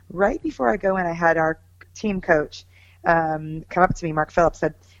right before I go in, I had our team coach come up to me, Mark Phillips,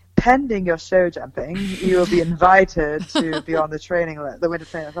 said, pending your show jumping, you will be invited to be on the winter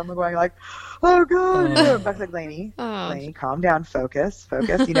training list. I'm going like, oh God, Back like Lainey, calm down, focus,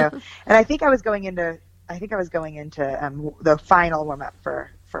 And I think I was going into the final warm up for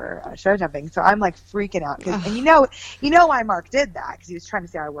show jumping. So I'm like freaking out and you know why Mark did that, because he was trying to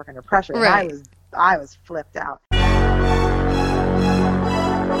see how I work under pressure. And right. I was flipped out.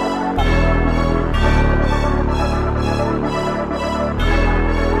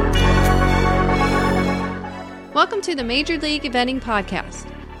 Welcome to the Major League Eventing Podcast,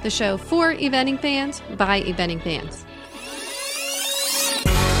 the show for eventing fans by eventing fans.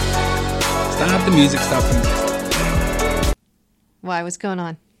 Stop the music. Why? What's going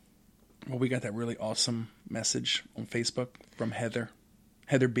on? Well, we got that really awesome message on Facebook from Heather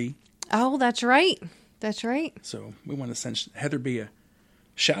B. Oh, that's right. So we want to send Heather B a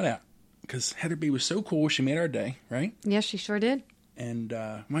shout out because Heather B was so cool. She made our day, right? Yes, she sure did. And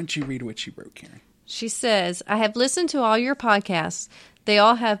why don't you read what she wrote, Karen? She says, I have listened to all your podcasts. They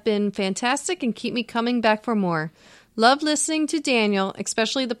all have been fantastic and keep me coming back for more. Love listening to Daniel,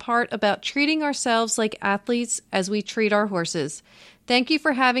 especially the part about treating ourselves like athletes as we treat our horses. Thank you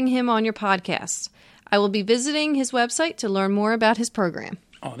for having him on your podcast. I will be visiting his website to learn more about his program.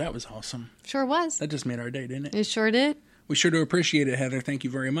 Oh, that was awesome. Sure was. That just made our day, didn't it? It sure did. We sure do appreciate it, Heather. Thank you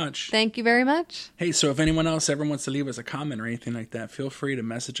very much. Thank you very much. Hey, so if anyone else ever wants to leave us a comment or anything like that, feel free to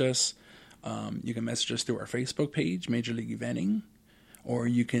message us. You can message us through our Facebook page, Major League Eventing, or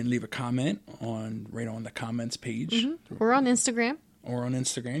you can leave a comment right on the comments page. Mm-hmm. Or on Instagram. You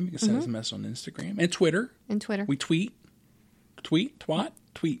can send us a message on Instagram. And Twitter. We tweet. Tweet.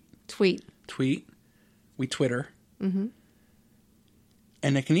 We Twitter. Mm-hmm.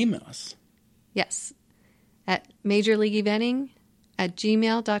 And they can email us. Yes. At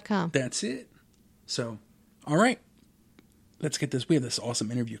majorleagueeventing@gmail.com. That's it. So, all right. Let's get this. We have this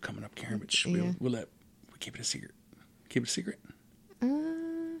awesome interview coming up, Karen, which we'll keep it a secret. Keep it a secret?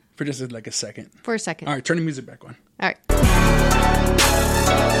 For just like a second. For a second. All right, turn the music back on. All right.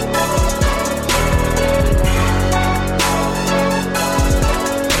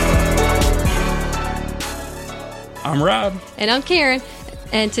 I'm Rob. And I'm Karen.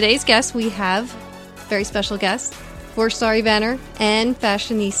 And today's guest, we have very special guest, 4-star eventer and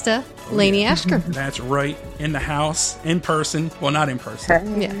fashionista, Lainey Ashker. That's right. In the house, in person. Well, not in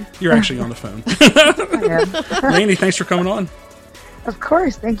person. Yeah. You're actually on the phone. Lainey, thanks for coming on. Of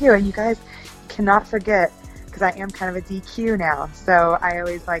course. Thank you. And you guys cannot forget, because I am kind of a DQ now. So I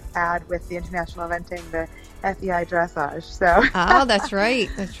always add with the international eventing the FEI dressage. So. Oh, that's right.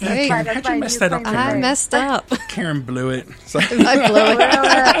 That's right. Karen, how'd you mess that up? I messed up. Karen blew it. So. I blew it.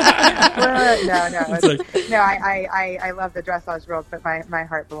 No. I love the dressage world, but my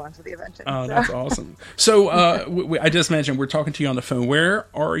heart belongs to the eventing. Oh, that's awesome. So I just mentioned we're talking to you on the phone. Where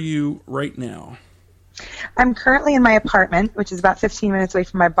are you right now? I'm currently in my apartment, which is about 15 minutes away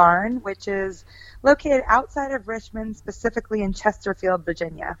from my barn, which is located outside of Richmond, specifically in Chesterfield,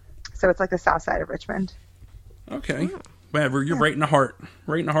 Virginia. So it's like the south side of Richmond. Okay. Well, you're right in the heart of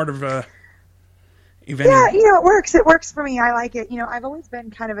eventing. Yeah, it works. It works for me. I like it. I've always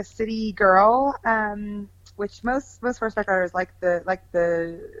been kind of a city girl, which most horseback riders like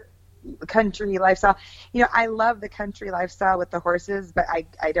the country lifestyle. I love the country lifestyle with the horses, but I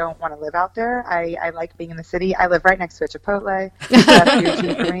don't want to live out there. I like being in the city. I live right next to a Chipotle. So that's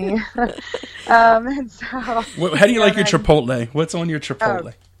huge for me. And so, how do you like your Chipotle? What's on your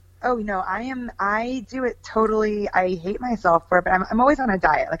Chipotle? Oh no, I do it totally. I hate myself for it, but I'm always on a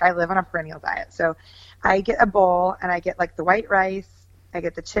diet. I live on a perennial diet. So I get a bowl and I get the white rice. I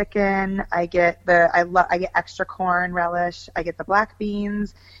get the chicken. I get extra corn relish. I get the black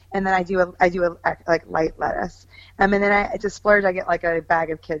beans, and then I do a light lettuce. And then to splurge, I get a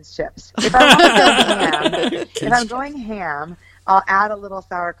bag of kids chips. If I'm going ham, I'll add a little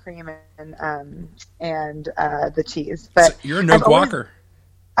sour cream and the cheese. But so you're no guacer.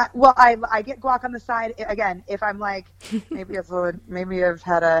 I get guac on the side again if I'm maybe I've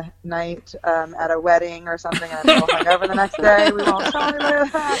had a night at a wedding or something and I'm a little hungover the next day. We won't talk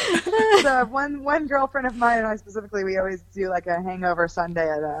about that. So one girlfriend of mine and I specifically, we always do a hangover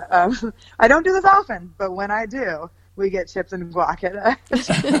Sunday at a. I don't do this often, but when I do, we get chips and guac at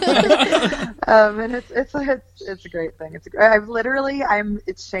and it's a great thing.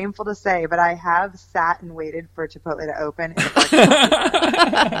 It's shameful to say, but I have sat and waited for Chipotle to open.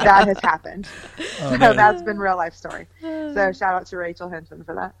 That has happened. So that's been real life story. So shout out to Rachel Henson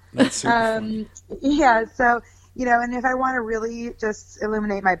for that. That's super funny. Yeah. So And if I want to really just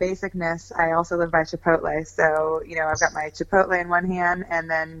illuminate my basicness, I also live by Chipotle. So, I've got my Chipotle in one hand and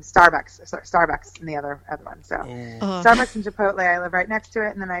then Starbucks in the other one. So Starbucks and Chipotle, I live right next to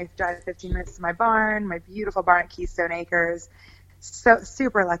it. And then I drive 15 minutes to my barn, my beautiful barn at Keystone Acres. So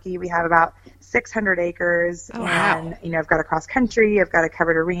super lucky. We have about 600 acres. Oh, wow. And, I've got a cross country, I've got a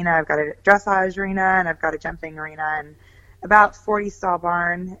covered arena, I've got a dressage arena, and I've got a jumping arena, and about 40 stall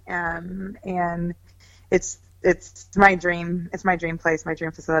barn. And it's my dream. It's my dream place, my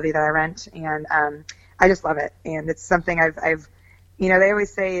dream facility that I rent, and I just love it. And it's something I've they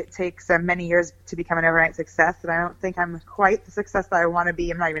always say it takes many years to become an overnight success, and I don't think I'm quite the success that I want to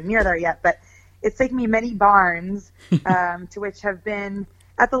be. I'm not even near there yet, but it's taken me many barns to which have been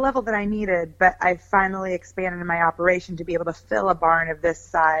at the level that I needed, but I finally expanded my operation to be able to fill a barn of this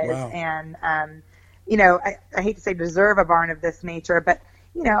size. Wow. And I hate to say deserve a barn of this nature, but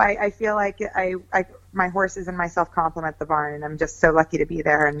I feel like my horses and myself complement the barn, and I'm just so lucky to be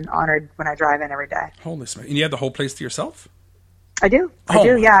there and honored when I drive in every day. Holy smokes. And you have the whole place to yourself? I do.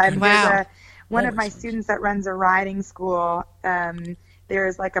 Yeah. And wow. There's one of my students that runs a riding school.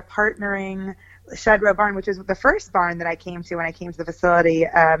 There's like a partnering shed row barn, which is the first barn that I came to when I came to the facility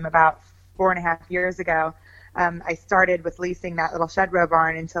about 4.5 years ago. I started with leasing that little shed row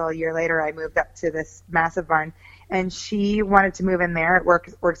barn until a year later I moved up to this massive barn. And she wanted to move in there. It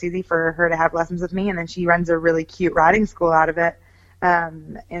works easy for her to have lessons with me, and then she runs a really cute riding school out of it.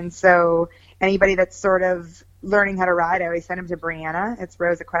 And so anybody that's sort of learning how to ride, I always send them to Brianna. It's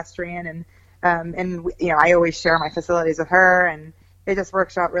Rose Equestrian, and I always share my facilities with her, and it just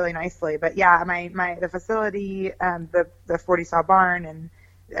works out really nicely. But yeah, the facility, the 40 stall barn, and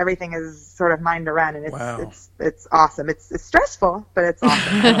everything is sort of mine to run, and it's awesome. It's stressful, but it's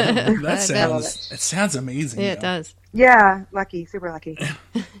awesome. It sounds amazing. Yeah, it does. Yeah, lucky, super lucky.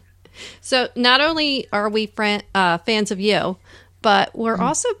 So not only are we fans of you, but we're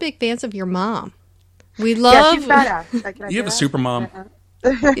also big fans of your mom. We love. She's badass. You have a super mom.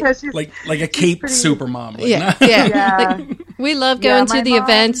 like a cape super mom. Yeah. Like, we love going to the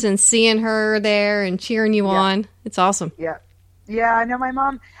events and seeing her there and cheering you on. It's awesome. Yeah. Yeah, I know my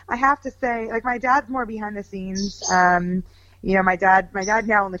mom, I have to say, like, my dad's more behind the scenes. My dad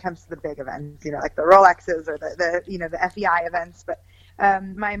now only comes to the big events, like the Rolexes or the FEI events. But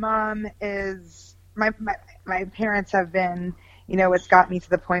my mom is, my parents have been, what's got me to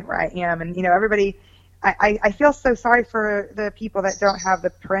the point where I am. And, everybody, I feel so sorry for the people that don't have the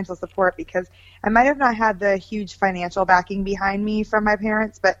parental support, because I might have not had the huge financial backing behind me from my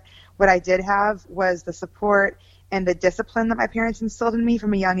parents, but what I did have was the support and the discipline that my parents instilled in me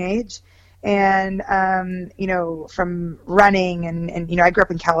from a young age. And, from running and I grew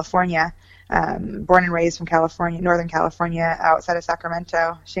up in California, born and raised from California, Northern California, outside of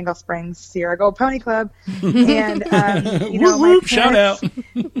Sacramento, Shingle Springs, Sierra Gold Pony Club. And, shout out.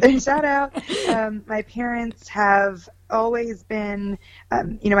 Shout out. My parents have always been,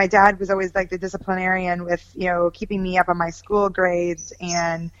 my dad was always like the disciplinarian with, keeping me up on my school grades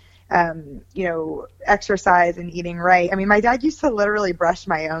and, exercise and eating right. I mean, my dad used to literally brush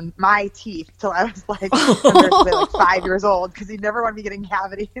my teeth till I was like 5 years old, because he never wanted me getting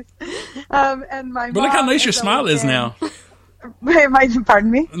cavities. And my but look how nice your smile is now.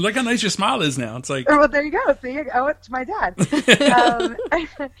 Pardon me? Look how nice your smile is now. It's like, well, there you go. See, I owe it to my dad.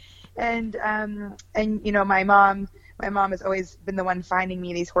 My mom has always been the one finding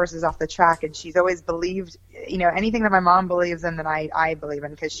me these horses off the track, and she's always believed, anything that my mom believes in, that I believe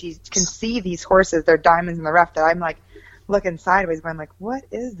in, because she can see these horses, they're diamonds in the rough, that I'm like looking sideways going like, what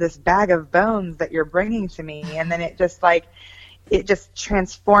is this bag of bones that you're bringing to me? And then it just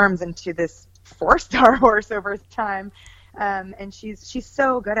transforms into this 4-star horse over time. And she's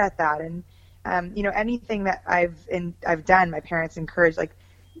so good at that. And, anything that I've done, my parents encourage, like,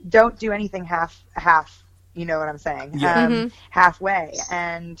 don't do anything half, you know what I'm saying? Yeah. Halfway.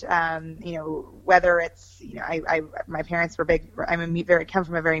 And, whether it's, my parents were big, come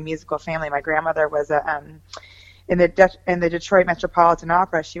from a very musical family. My grandmother was in the Detroit Metropolitan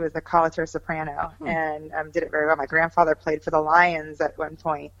Opera, she was a coloratura soprano and did it very well. My grandfather played for the Lions at one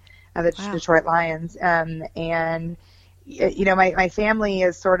point, the Detroit Lions. And, my family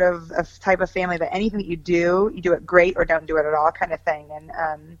is sort of a type of family that anything that you do it great or don't do it at all kind of thing.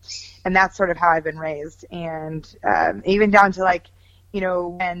 And that's sort of how I've been raised. And even down to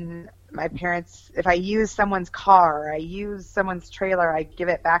when my parents, if I use someone's car, or I use someone's trailer, I give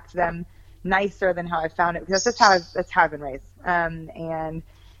it back to them nicer than how I found it, because that's how I've been raised. And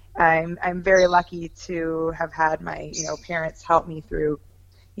I'm very lucky to have had my, parents help me through,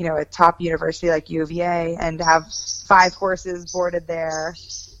 a top university like UVA, and to have 5 horses boarded there.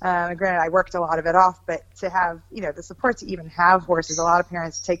 Granted, I worked a lot of it off, but to have, the support to even have horses, a lot of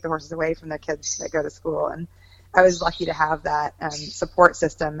parents take the horses away from their kids that go to school, and I was lucky to have that support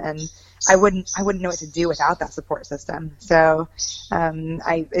system, and I wouldn't know what to do without that support system. So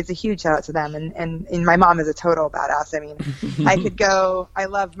it's a huge shout out to them, and my mom is a total badass. I mean, I could go. I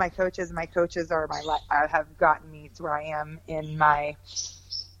love my coaches, and my coaches have gotten me to where I am in my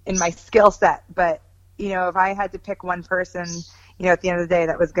skill set. But if I had to pick one person, at the end of the day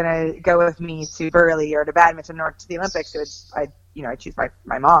that was going to go with me to Burley or to badminton or to the Olympics, I'd choose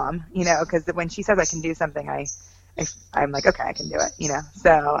my mom, because when she says I can do something, I'm like, okay, I can do it,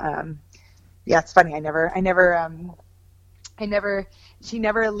 So, yeah, it's funny. She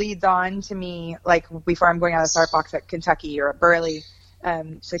never leads on to me, like, before I'm going out of the start box at Kentucky or at Burley.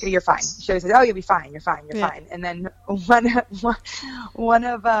 She's like, oh, you're fine. She always says, oh, you'll be fine. You're fine. You're fine. And then one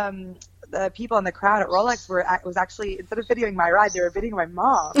of the people in the crowd at Rolex was actually, instead of videoing my ride, they were videoing my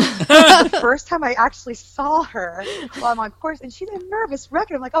mom. The first time I actually saw her while I'm on course, and she's a nervous wreck.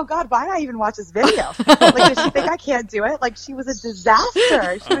 I'm like, oh God, why did I even watch this video? Like, does she think I can't do it? Like, she was a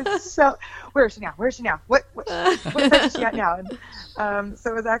disaster. She was so. Where is she now? Where is she now? What place is she at now? And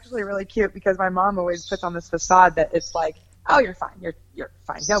so it was actually really cute because my mom always puts on this facade that it's like, oh, you're fine. You're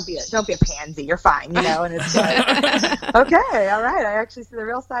fine. Don't be a pansy. You're fine. And it's like, okay, all right. I actually see the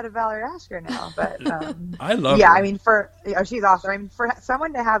real side of Valerie Asker now. But I love. Yeah, her. I mean, she's awesome. I mean, for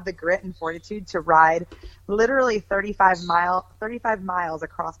someone to have the grit and fortitude to ride literally 35 miles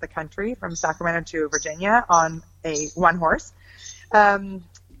across the country from Sacramento to Virginia on one horse,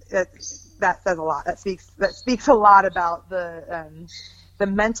 that says a lot. That speaks a lot about the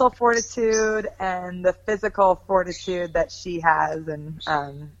mental fortitude and the physical fortitude that she has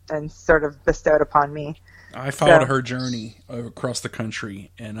and sort of bestowed upon me. I followed her journey across the country,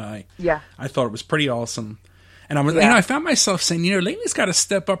 and I thought it was pretty awesome. And I was, I found myself saying, Lainey's got to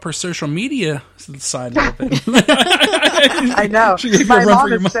step up her social media side a little bit. I know. My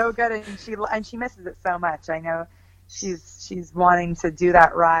mom is so good, and she misses it so much. I know. She's wanting to do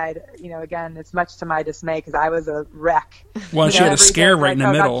that ride, again, it's much to my dismay because I was a wreck. Well, she had a scare right in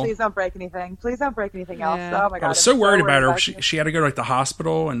the middle. God, please don't break anything. Please don't break anything else. Oh my God. I was so worried about her. She had to go to the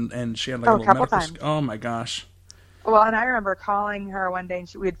hospital and she had a little medical times. Oh my gosh. Well, and I remember calling her one day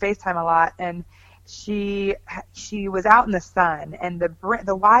and we would FaceTime a lot, and she was out in the sun, and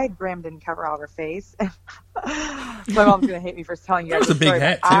the wide brim didn't cover all of her face. My mom's gonna hate me for telling you. That was a big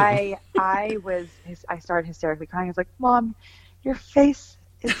hat too. I started hysterically crying. I was like, Mom, your face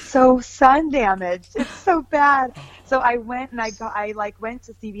is so sun damaged. It's so bad. So I went and I went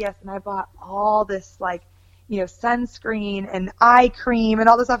to CVS and I bought all this sunscreen and eye cream and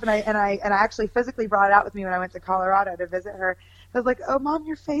all this stuff, and I actually physically brought it out with me when I went to Colorado to visit her. I was like, oh, Mom,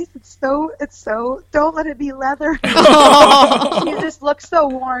 your face, it's so, don't let it be leather. She just looked so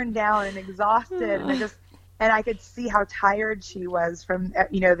worn down and exhausted, and I could see how tired she was from,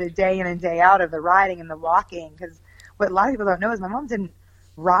 the day in and day out of the riding and the walking, because what a lot of people don't know is my mom didn't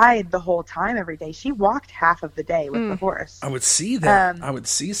ride the whole time every day. She walked half of the day with the horse. I would see that. I would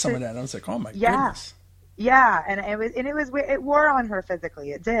see some of that. I was like, oh my goodness. Yeah, and it wore on her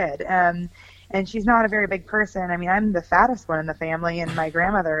physically. It did. And she's not a very big person. I mean, I'm the fattest one in the family, and my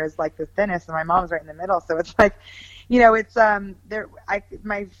grandmother is like the thinnest, and my mom's right in the middle. So it's like,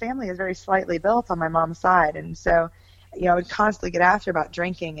 my family is very slightly built on my mom's side, and so, I would constantly get asked her about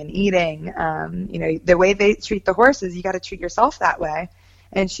drinking and eating. The way they treat the horses, you got to treat yourself that way.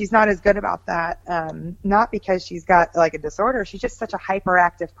 And she's not as good about that, not because she's got like a disorder. She's just such a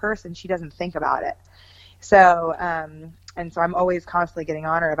hyperactive person. She doesn't think about it. So, and so I'm always constantly getting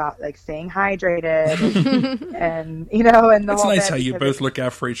on her about like staying hydrated and and the it's whole nice how you both look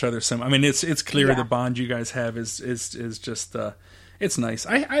out for each other. I mean, it's clear the bond you guys have is just it's nice.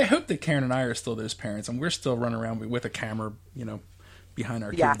 I hope that Karen and I are still those parents, and we're still running around with a camera, behind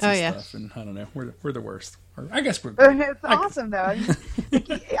our kids and stuff. And I don't know, we're the worst. Or I guess we're. It's awesome though.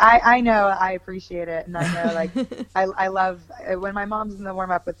 I know, I appreciate it, and I know I love when my mom's in the warm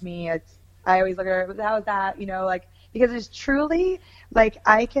up with me. I always look at her, how was that? Because it's truly like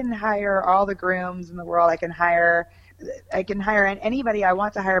I can hire all the grooms in the world. I can hire anybody I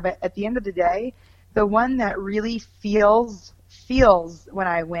want to hire. But at the end of the day, the one that really feels when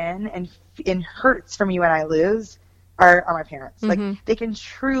I win and hurts for me when I lose are my parents. Mm-hmm. Like they can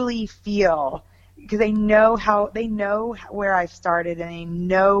truly feel, because they know where I've started, and they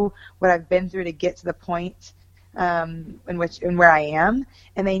know what I've been through to get to the point where I am,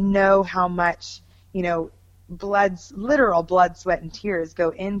 and they know how much literal blood, sweat, and tears go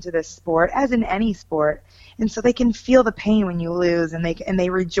into this sport, as in any sport. And so they can feel the pain when you lose, and they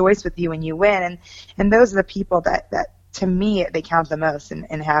rejoice with you when you win. And those are the people that to me, they count the most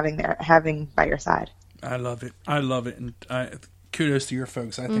in having by your side. I love it. And kudos to your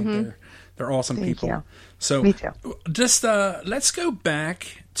folks. I think they're awesome people. You. So me too. Just let's go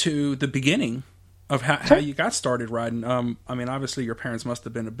back to the beginning of how you got started riding. I mean, obviously your parents must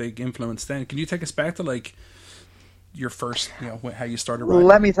have been a big influence then. Can you take us back to like your first, how you started riding?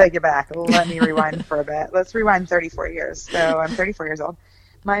 Let me take it back. Let me rewind for a bit. Let's rewind 34 years. So I'm 34 years old.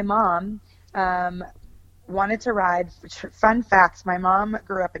 My mom wanted to ride. Fun facts, my mom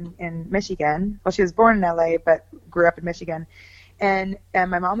grew up in Michigan. Well, she was born in LA, but grew up in Michigan. And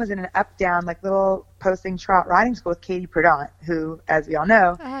my mom was in an up-down, like, little posting trot riding school with Katie Prudhomme, who, as we all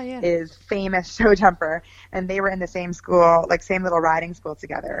know, is famous show jumper. And they were in the same school, like same little riding school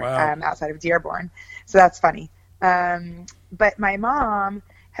together. Wow. Outside of Dearborn. So that's funny. But my mom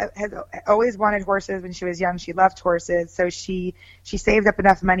has always wanted horses when she was young. She loved horses. So she saved up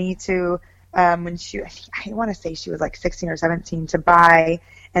enough money to, when I want to say she was like 16 or 17, to buy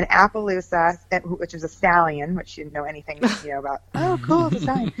an Appaloosa, which is a stallion, which she didn't know anything about. Oh, cool, it's a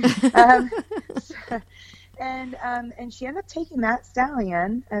stallion. And she ended up taking that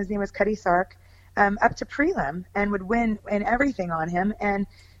stallion, his name was Cuddy Sark, up to prelim and would win in everything on him. And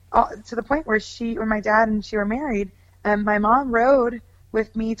to the point where when my dad and she were married, my mom rode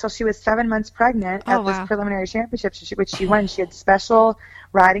with me till she was 7 months pregnant at this preliminary championship, which she won. She had special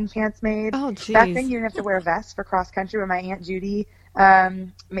riding pants made. Oh, geez. Back then, you didn't have to wear a vest for cross country. When my Aunt Judy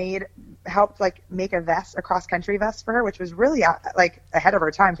helped make a vest, a cross country vest for her, which was really like ahead of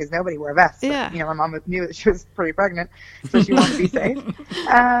her time because nobody wore vests. Yeah. But, my mom knew that she was pretty pregnant, so she wanted to be safe.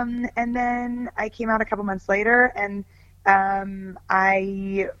 And then I came out a couple months later, and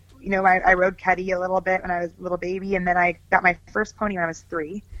I rode Cuddy a little bit when I was a little baby, and then I got my first pony when I was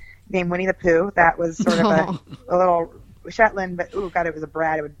 3, named Winnie the Pooh. That was sort of a little Shetland, but it was a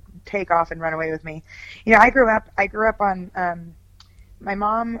brat. It would take off and run away with me. I grew up on. My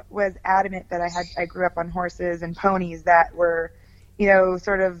mom was adamant that I grew up on horses and ponies that were,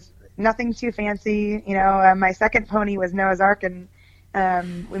 sort of nothing too fancy. My second pony was Noah's Ark, and I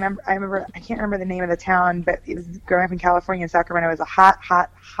can't remember the name of the town, but it was growing up in California, in Sacramento. It was a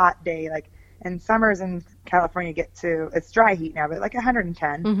hot day, and summers in California it's dry heat now, but like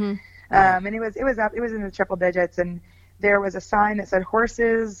 110. Mm-hmm. And it was in the triple digits, and there was a sign that said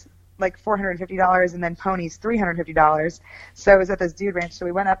horses like $450 and then ponies $350. So it was at this dude ranch. So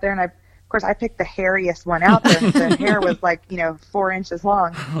we went up there, and of course I picked the hairiest one out there. The hair was like 4 inches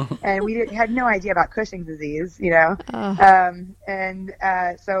long, and we had no idea about Cushing's disease,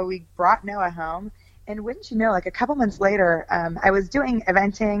 so we brought Noah home, and wouldn't you know, like a couple months later, I was doing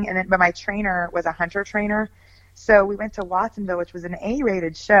eventing, but my trainer was a hunter trainer, so we went to Watsonville, which was an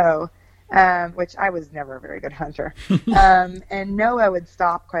A-rated show. Which I was never a very good hunter. And Noah would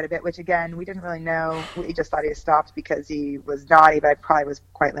stop quite a bit, which again, we didn't really know. We just thought he stopped because he was naughty, but I probably was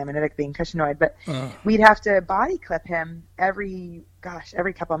quite laminitic being Cushingoid. But we'd have to body clip him every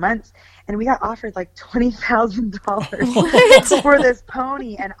couple of months. And we got offered like $20,000 for this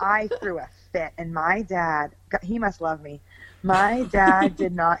pony. And I threw a fit. And my dad, he must love me. My dad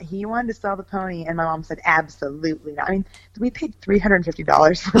did not. He wanted to sell the pony, and my mom said, absolutely not. I mean, we paid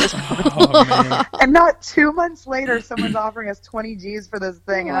 $350 for this pony. Oh, man. And not 2 months later, someone's offering us 20 G's for this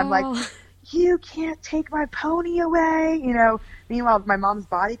thing. And I'm like, you can't take my pony away. Meanwhile, my mom's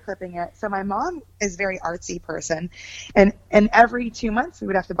body clipping it. So my mom is a very artsy person. And every 2 months we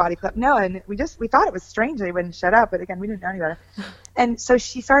would have to body clip Noah. And we thought it was strange that he wouldn't shut up. But again, we didn't know any better. And so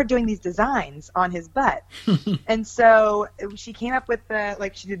she started doing these designs on his butt. And so she came up with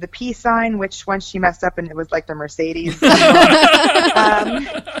she did the peace sign, which once she messed up, and it was like the Mercedes.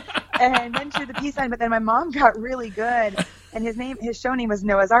 And then she did the peace sign, but then my mom got really good, and his show name was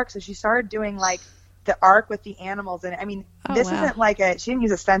Noah's Ark, so she started doing like the ark with the animals in it. I mean, isn't like she didn't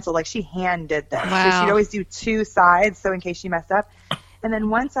use a stencil, like she hand did this. Wow. So she'd always do 2 sides, so in case she messed up. And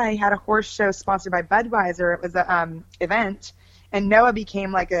then once I had a horse show sponsored by Budweiser, it was a event, and Noah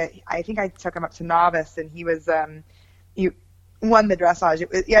became I think I took him up to novice, and he was he won the dressage.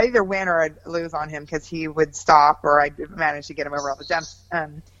 I'd either win or I'd lose on him because he would stop, or I'd manage to get him over all the jumps.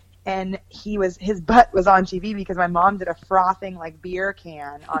 And his butt was on TV because my mom did a frothing beer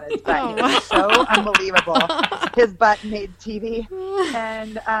can on his butt. It was so unbelievable. His butt made TV.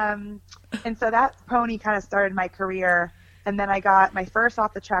 And so that pony kind of started my career. And then I got my first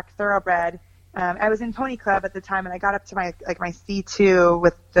off the track thoroughbred. I was in Pony Club at the time, and I got up to my C2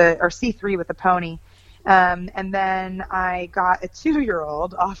 or C3 with the pony. And then I got a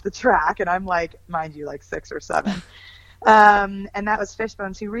 2-year-old off the track, and I'm like, mind you, like 6 or 7. And that was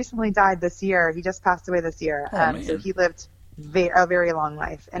Fishbones, who recently died this year. He just passed away this year. So he lived a very long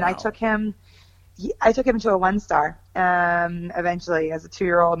life. And I took him to a 1-star eventually as a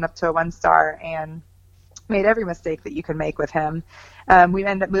 2-year-old, and up to a 1-star, and made every mistake that you could make with him. We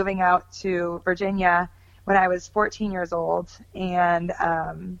ended up moving out to Virginia when I was 14 years old, and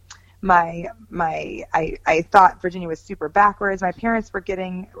I thought Virginia was super backwards. My parents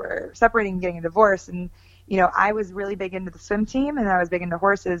were separating and getting a divorce, and I was really big into the swim team, and I was big into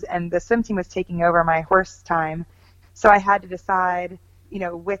horses, and the swim team was taking over my horse time. So I had to decide,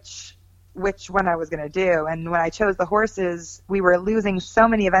 which one I was going to do. And when I chose the horses, we were losing so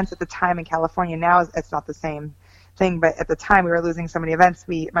many events at the time in California. Now it's not the same thing, but at the time we were losing so many events.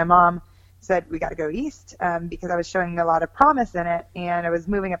 My mom said we got to go east because I was showing a lot of promise in it, and I was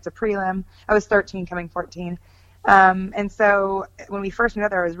moving up to prelim. I was 13, coming 14. And so when we first moved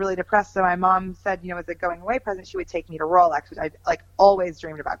out there, I was really depressed. So my mom said, as a going away present, she would take me to Rolex, which I always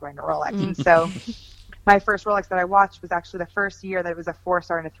dreamed about going to Rolex. And so my first Rolex that I watched was actually the first year that it was a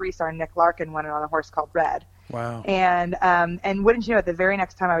 4-star and a 3-star. Nick Larkin won it on a horse called Red. Wow. And wouldn't you know it, the very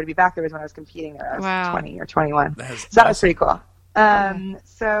next time I would be back there was when I was competing there. I was 20 or 21. So awesome. That was pretty cool.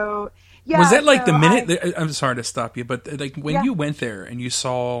 So yeah. Was that like the minute? I'm sorry to stop you, but like when you went there and you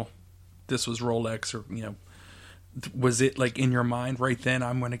saw this was Rolex, or was it like in your mind right then,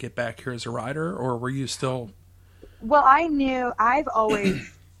 I'm going to get back here as a rider, or were you still? Well, I knew I've always.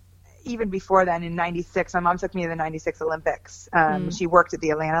 Even before then, in 96, my mom took me to the 96 Olympics. She worked at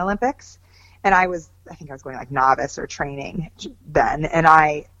the Atlanta Olympics, and I think I was going like novice or training then.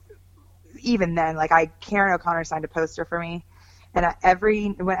 And even then, Karen O'Connor signed a poster for me. And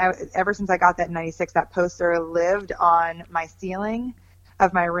ever since I got that in 96, that poster lived on my ceiling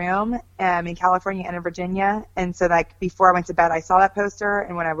of my room in California and in Virginia. And so before I went to bed, I saw that poster.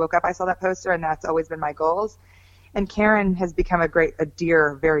 And when I woke up, I saw that poster, and that's always been my goals. And Karen has become a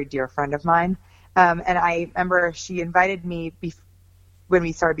very dear friend of mine. And I remember she invited me when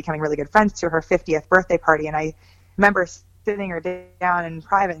we started becoming really good friends to her 50th birthday party. And I remember sitting her down in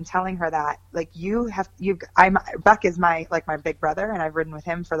private and telling her that, Buck is my big brother, and I've ridden with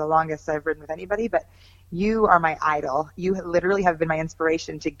him for the longest I've ridden with anybody, but you are my idol. You literally have been my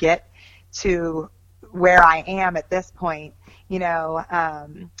inspiration to get to where I am at this point,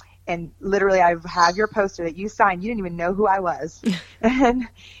 and literally, I have your poster that you signed. You didn't even know who I was. And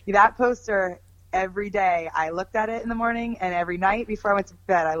that poster, every day, I looked at it in the morning, and every night before I went to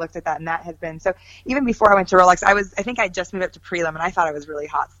bed, I looked at that. And that has been, so even before I went to Rolex, I think I just moved up to prelim, and I thought it was really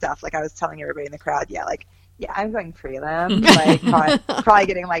hot stuff. I was telling everybody in the crowd, I'm going prelim. Probably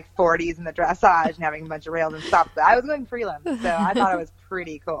getting 40s in the dressage and having a bunch of rails and stuff. But I was going prelim, so I thought it was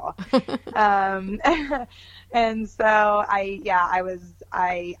pretty cool. And so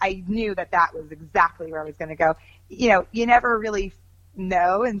I knew that was exactly where I was going to go. You never really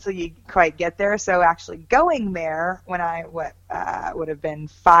know until you quite get there. So actually going there when I would have been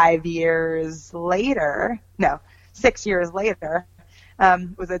 6 years later,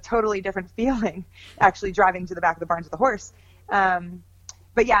 was a totally different feeling, actually driving to the back of the barn to the horse.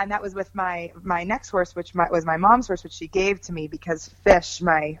 But yeah, and that was with my next horse, which was my mom's horse, which she gave to me because Fish,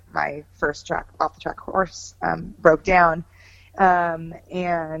 my first off the track horse, broke down.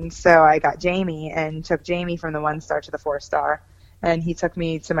 And so I got Jamie and took Jamie from the 1-star to the 4-star. And he took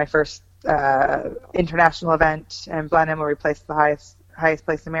me to my first international event in Blenheim, where we placed the highest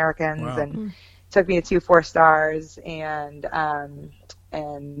placed Americans. Wow. And took me to 2 4-stars, and I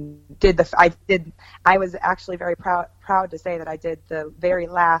was actually very proud to say that I did the very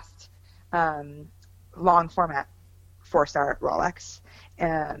last long format 4-star Rolex,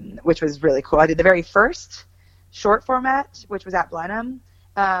 which was really cool. I did the very first short format, which was at Blenheim,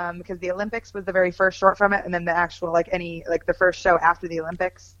 because the Olympics was the very first short format, and then the actual the first show after the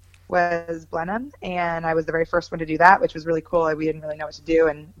Olympics was Blenheim, and I was the very first one to do that, which was really cool. We didn't really know what to do,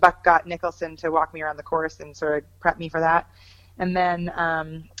 and Buck got Nicholson to walk me around the course and sort of prep me for that. And then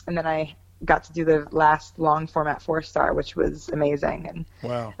I got to do the last long format 4-star, which was amazing. And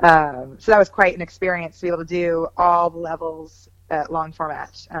wow. So that was quite an experience to be able to do all the levels at long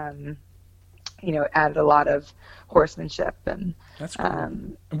format. Added a lot of horsemanship, and that's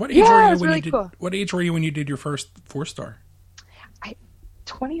cool. What age were you when you did? Cool. What age were you when you did your first 4-star?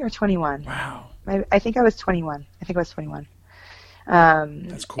 20 or 21. Wow. I think I was 21. That's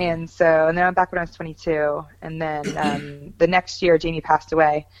cool. And then I'm back when I was 22. And then the next year, Jamie passed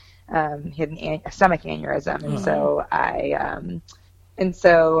away. He had a stomach aneurysm, and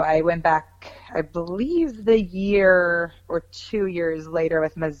so I went back. I believe the year or 2 years later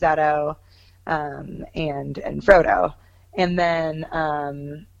with Mazzetto. and Frodo. And then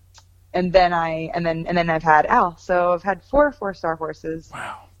I've had Al. So I've had 4 4-star horses.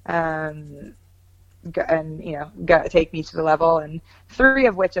 Wow. Take me to the level, and 3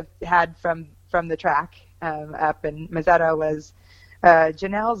 of which I've had from the track up. And Mazzetto was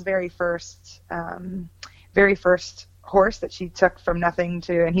Janelle's very first horse that she took from nothing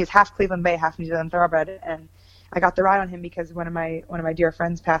to, and he was half Cleveland Bay, half New Zealand thoroughbred. And I got the ride on him because one of my dear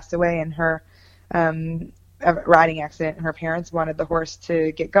friends passed away in her a riding accident, and her parents wanted the horse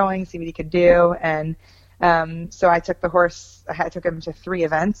to get going, see what he could do. And so I took the horse. I took him to 3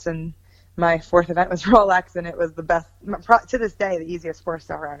 events, and my 4th event was Rolex, and it was the best, to this day, the easiest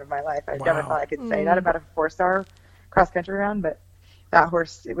 4-star round of my life. I never thought I could say that about a 4-star cross-country round, but that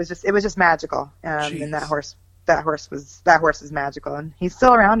horse, it was just magical. And that horse was magical, and he's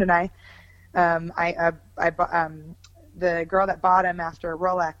still around. And the girl that bought him after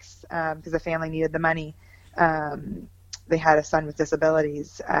Rolex, because the family needed the money, they had a son with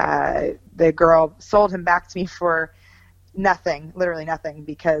disabilities. The girl sold him back to me for nothing, literally nothing,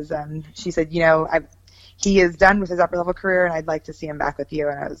 because she said, he is done with his upper level career, and I'd like to see him back with you.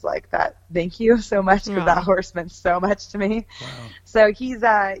 And I was like, thank you so much, because that horse meant so much to me. Wow. So he's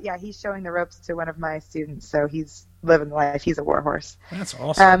showing the ropes to one of my students. So he's living the life. He's a war horse. That's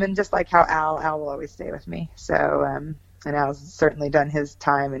awesome. And just like how Al will always stay with me. So, and Al's certainly done his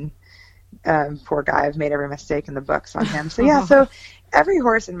time, and poor guy, I've made every mistake in the books on him. So yeah, so every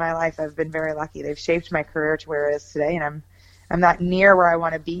horse in my life, I've been very lucky. They've shaped my career to where it is today, and I'm not near where I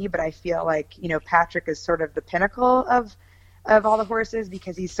want to be, but I feel like, Patrick is sort of the pinnacle of all the horses,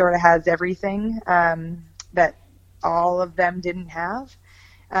 because he sort of has everything that all of them didn't have.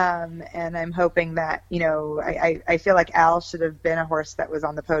 And I'm hoping that, I feel like Al should have been a horse that was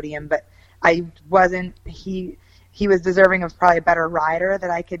on the podium, but I wasn't. He was deserving of probably a better rider that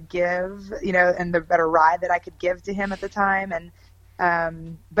I could give, and the better ride that I could give to him at the time. And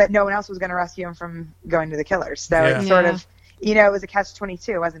but no one else was going to rescue him from going to the Killers. So it's sort of, it was a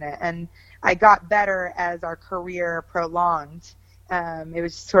catch-22, wasn't it? And I got better as our career prolonged. It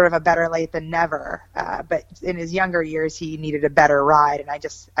was sort of a better late than never. But in his younger years, he needed a better ride, and I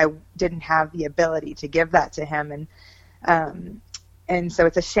didn't have the ability to give that to him. And so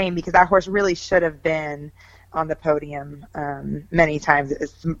it's a shame, because that horse really should have been on the podium many times.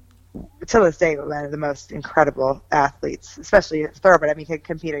 It's, to this day, one of the most incredible athletes, especially thoroughbred. I mean, he could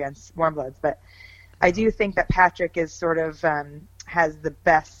compete against warm bloods, but I do think that Patrick is sort of has the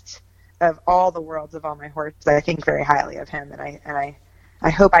best of all the worlds of all my horses. I think very highly of him, and I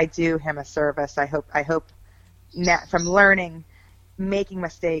hope I do him a service. I hope from learning, making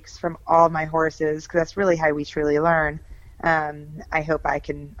mistakes from all my horses, because that's really how we truly learn. I hope I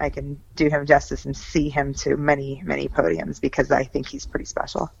can do him justice and see him to many, many podiums, because I think he's pretty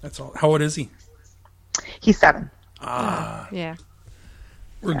special. That's all. How old is he? He's 7. Yeah.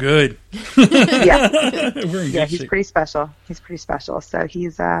 We're good. Yeah. We're in good he's shape. pretty special. He's pretty special. So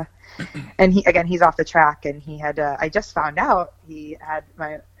he's and he's off the track, and he had I just found out he had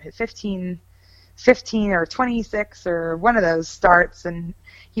my 15 or 26 or one of those starts, and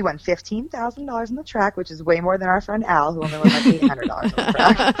he won $15,000 on the track, which is way more than our friend Al, who only won like $800 on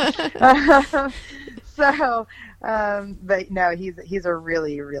the track. But no, he's a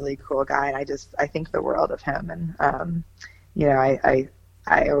really, really cool guy, and I think the world of him. And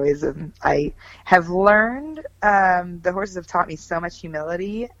I always I have learned the horses have taught me so much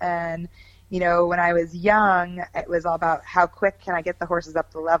humility. And when I was young, it was all about how quick can I get the horses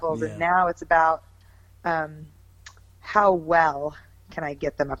up the levels, and now it's about how well can I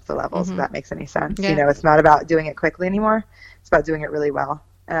get them up the levels, if that makes any sense. It's not about doing it quickly anymore. It's about doing it really well.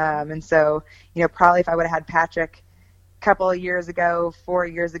 And so, probably if I would have had Patrick a couple of years ago, 4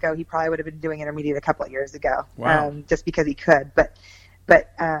 years ago, he probably would have been doing intermediate a couple of years ago. Wow. Just because he could. But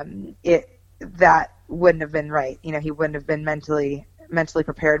that wouldn't have been right. He wouldn't have been mentally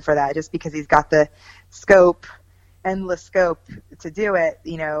prepared for that, just because he's got the endless scope to do it.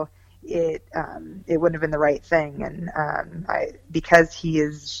 It wouldn't have been the right thing. And because he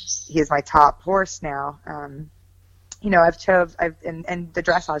is my top horse now. And the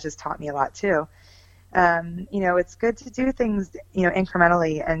dressage has taught me a lot too. It's good to do things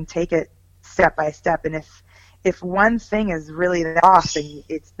incrementally and take it step by step. And if one thing is really off, then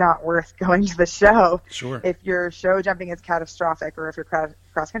it's not worth going to the show. Sure. If your show jumping is catastrophic, or if your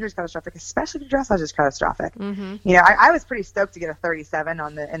cross country is catastrophic, especially if your dressage is catastrophic. I was pretty stoked to get a 37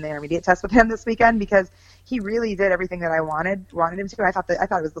 in the intermediate test with him this weekend, because he really did everything that I wanted him to. I thought it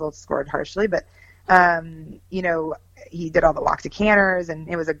was a little scored harshly, but You know, he did all the walk to canters, and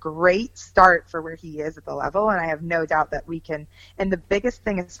it was a great start for where he is at the level. And I have no doubt that we can. And the biggest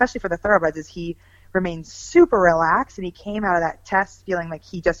thing, especially for the thoroughbreds, is he remains super relaxed, and he came out of that test feeling like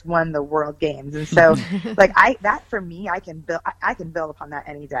he just won the world games. And so, like that for me, I can build upon that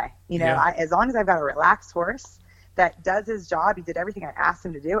any day. You know, Yeah. as long as I've got a relaxed horse that does his job, he did everything I asked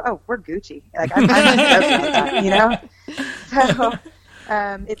him to do. Oh, we're Gucci. Like I'm okay with that, you know. So.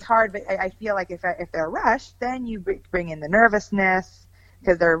 It's hard, but I feel like if they're rushed, then you bring in the nervousness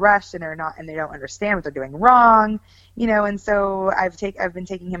because they're rushed and they don't understand what they're doing wrong, you know. And so I've been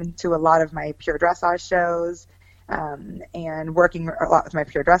taking him to a lot of my pure dressage shows, and working a lot with my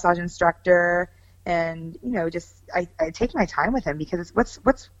pure dressage instructor, and you know, just I take my time with him because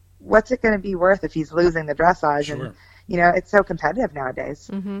it's what's it going to be worth if he's losing the dressage? Sure. And you know, it's so competitive nowadays.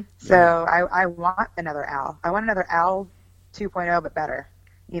 Mm-hmm. So I want another Al. I want another Al 2.0, but better,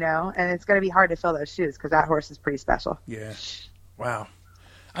 you know, and it's going to be hard to fill those shoes because that horse is pretty special. Yeah. Wow.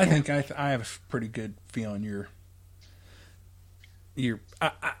 I think I have a pretty good feeling you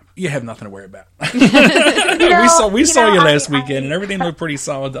have nothing to worry about. We saw you last weekend, and everything looked pretty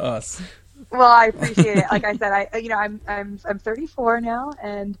solid to us. Well, I appreciate it. Like I said, I'm 34 now,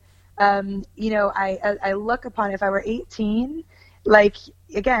 and you know, I look upon, if I were 18, like,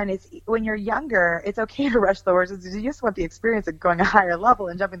 again, it's when you're younger, it's okay to rush the horses. You just want the experience of going a higher level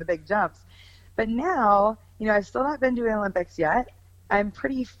and jumping the big jumps. But now, you know, I've still not been to the Olympics yet. I'm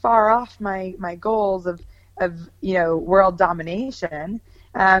pretty far off my goals of you know, world domination.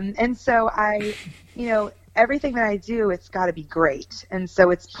 And so you know, everything that I do, it's got to be great. And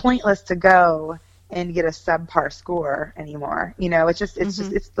so it's pointless to go and get a subpar score anymore. You know,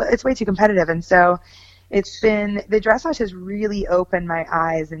 it's way too competitive. And so the dressage has really opened my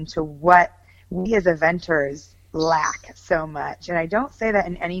eyes into what we as eventers lack so much. And I don't say that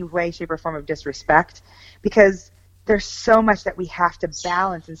in any way, shape, or form of disrespect, because there's so much that we have to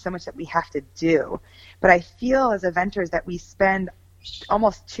balance and so much that we have to do. But I feel as eventers that we spend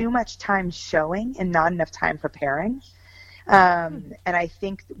almost too much time showing and not enough time preparing. And I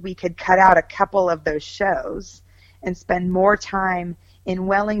think we could cut out a couple of those shows and spend more time in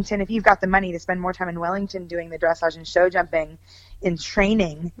Wellington. If you've got the money to spend more time in Wellington doing the dressage and show jumping in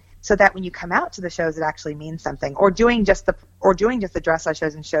training, so that when you come out to the shows, it actually means something. Or doing just the dressage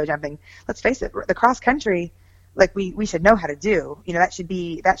shows and show jumping. Let's face it, the cross country, like we should know how to do. You know, that should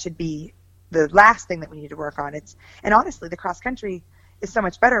be the last thing that we need to work on. And honestly, the cross country is so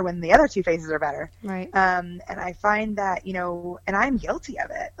much better when the other two phases are better. Right. And I find that, you know, and I'm guilty of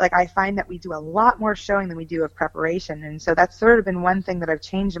it. Like, I find that we do a lot more showing than we do of preparation. And so that's sort of been one thing that I've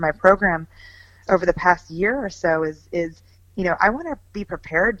changed in my program over the past year or so is, you know, I want to be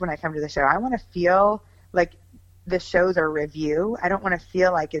prepared when I come to the show. I want to feel like the shows are review. I don't want to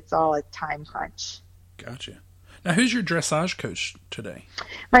feel like it's all a time crunch. Gotcha. Now, who's your dressage coach today?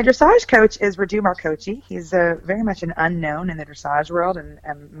 My dressage coach is Radu Marcochi. He's very much an unknown in the dressage world, and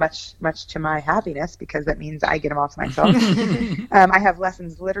much to my happiness, because that means I get him all to myself. I have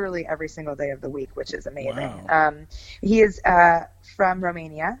lessons literally every single day of the week, which is amazing. Wow. He is from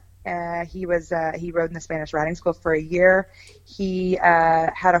Romania. He rode in the Spanish riding school for a year. He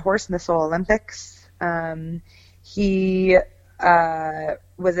had a horse in the Seoul Olympics. He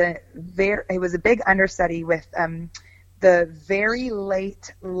was a big understudy with the very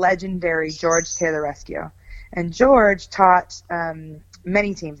late legendary George Taylor Rescue. And George taught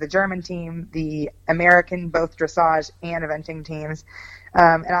many teams, the German team, the American, both dressage and eventing teams.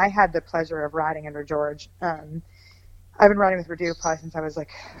 And I had the pleasure of riding under George. I've been riding with Radu probably since I was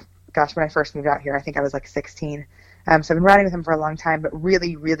when I first moved out here, I think I was 16. So I've been riding with him for a long time, but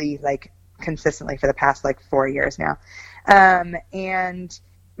really, really consistently for the past 4 years now. And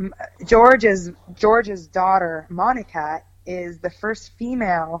George's daughter, Monica, is the first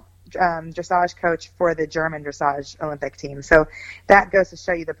female dressage coach for the German dressage Olympic team. So that goes to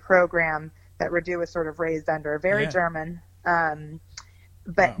show you the program that Radu was sort of raised under, very German.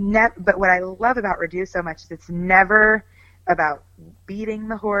 But what I love about Radu so much is it's never about beating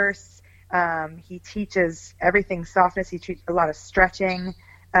the horse. He teaches everything softness. He teaches a lot of stretching.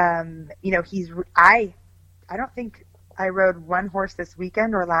 I don't think I rode one horse this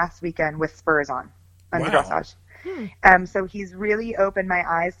weekend or last weekend with spurs on the dressage. So he's really opened my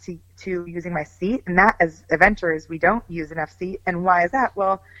eyes to using my seat, and that as eventers, we don't use enough seat. And why is that?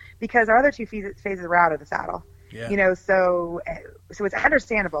 Well, because our other two phases are out of the saddle. Yeah. So it's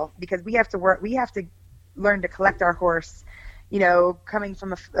understandable, because we have to learn to collect our horse, coming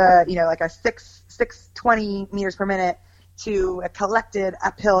from a 620 meters per minute, to a collected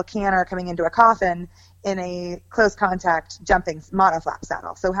uphill canter coming into a coffin in a close contact jumping monoflap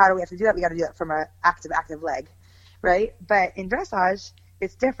saddle. So how do we have to do that? We got to do that from an active leg, right? But in dressage,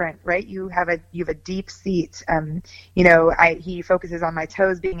 it's different, right? You have a deep seat. He focuses on my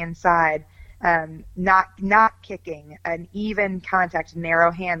toes being inside, not kicking, an even contact, narrow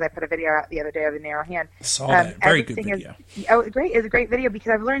hands. I put a video out the other day of a narrow hand. I saw that. Very good video. Great. It's a great video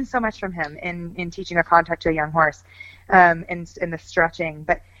because I've learned so much from him in teaching a contact to a young horse, and the stretching.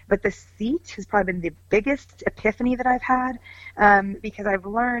 But the seat has probably been the biggest epiphany that I've had, because I've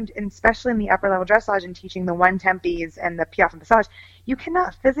learned, and especially in the upper level dressage and teaching the one tempies and the piaffe and passage, you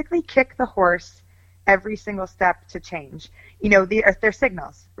cannot physically kick the horse every single step to change. They're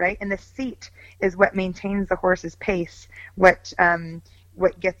signals, right? And the seat is what maintains the horse's pace, what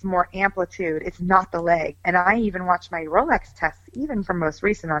gets more amplitude. It's not the leg. And I even watch my Rolex tests, even from most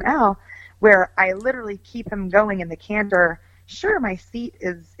recent on Al, where I literally keep him going in the canter. Sure, my seat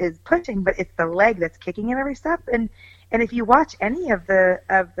is pushing, but it's the leg that's kicking him every step. And if you watch any of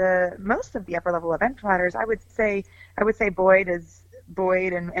the most of the upper level event riders, I would say Boyd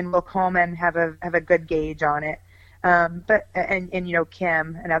and Will Coleman have a good gauge on it. But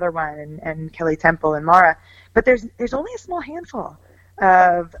Kim, another one, and Kelly Temple and Mara. But there's only a small handful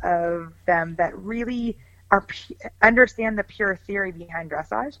of them that really understand the pure theory behind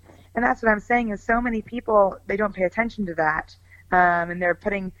dressage. And that's what I'm saying is so many people, they don't pay attention to that. And they're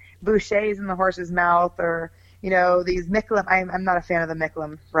putting bouchées in the horse's mouth, or, these Micklem. I'm not a fan of the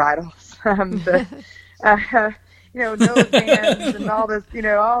Micklem bridles. Nose bands and all this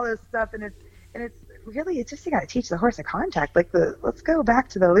stuff. And it's really, it's just, you got to teach the horse a contact. Let's go back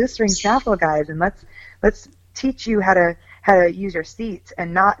to the loose ring snaffle guys, and let's teach you how to use your seat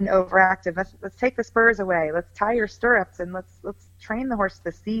and not an overactive. Let's take the spurs away. Let's tie your stirrups, and let's train the horse to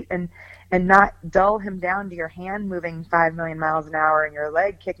the seat and not dull him down to your hand moving 5 million miles an hour and your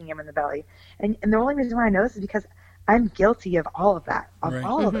leg kicking him in the belly. And the only reason why I know this is because I'm guilty of all of that, of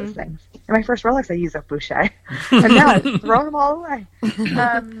all of those things. In my first Rolex, I used a boucher, and now I've thrown them all away.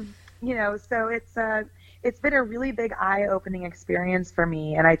 So it's been a really big eye-opening experience for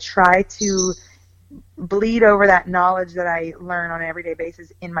me, and I try to bleed over that knowledge that I learn on an everyday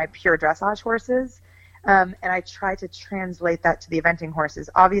basis in my pure dressage horses, and I try to translate that to the eventing horses.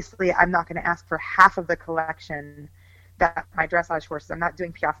 Obviously, I'm not going to ask for half of the collection that my dressage horses. I'm not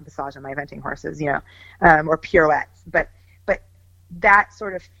doing piaffe and passage on my eventing horses, or pirouettes, but that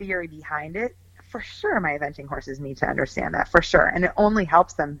sort of theory behind it, for sure, my eventing horses need to understand that, for sure, and it only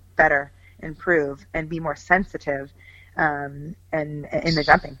helps them better improve and be more sensitive, and in the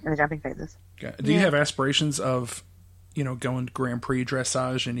jumping phases. Okay. Do you have aspirations of, going to Grand Prix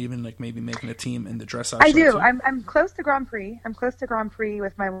dressage and even maybe making a team in the dressage? I do. I'm close to Grand Prix. I'm close to Grand Prix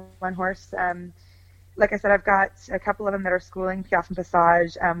with my one horse. Like I said, I've got a couple of them that are schooling piaffe and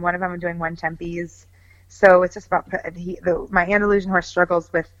passage. One of them I'm doing one tempies. So it's just about my Andalusian horse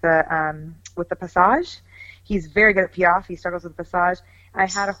struggles with the passage. He's very good at piaffe. He struggles with passage. I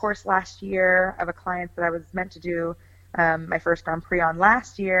had a horse last year of a client that I was meant to do my first Grand Prix on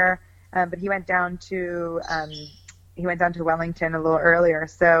last year, but he went down to Wellington a little earlier.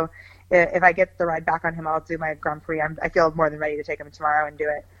 So if I get the ride back on him, I'll do my Grand Prix. I feel more than ready to take him tomorrow and do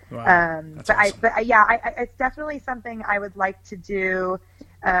it. Wow. Awesome. It's definitely something I would like to do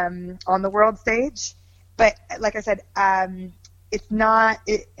on the world stage. But like I said, it's not.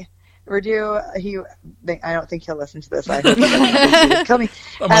 Radu, I don't think he'll listen to this. I hope he'll kill me.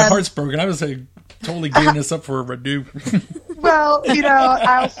 Oh, my heart's broken. I was totally giving this up for Radu. Well,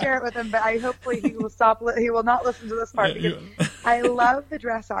 I'll share it with him, but hopefully he will stop. He will not listen to this part because I love the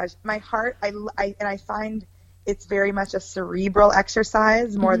dressage. My heart, I find it's very much a cerebral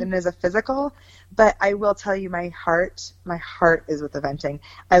exercise more than it is a physical. But I will tell you, my heart is with eventing.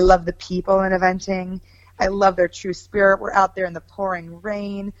 I love the people in eventing. I love their true spirit. We're out there in the pouring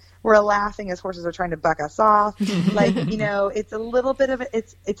rain. We're laughing as horses are trying to buck us off. It's a little bit of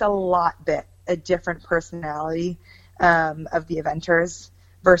a different personality of the eventers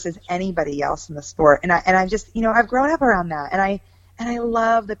versus anybody else in the sport. And I just, I've grown up around that, and I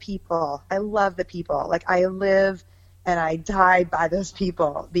love the people. I love the people. I live and I die by those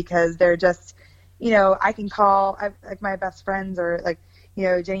people because they're just, I can call my best friends are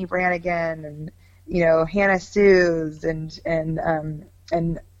Jenny Brannigan and Hannah Sues and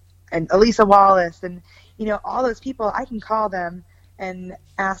Elisa Wallace and all those people. I can call them and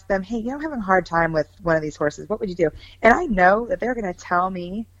ask them, hey, I'm having a hard time with one of these horses. What would you do? And I know that they're going to tell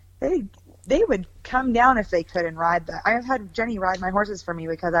me they would come down if they could and ride that. I've had Jenny ride my horses for me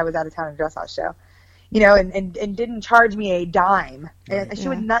because I was out of town at a dressage show, and didn't charge me a dime, and she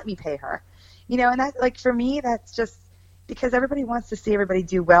wouldn't let me pay her, and that, for me, that's just, because everybody wants to see everybody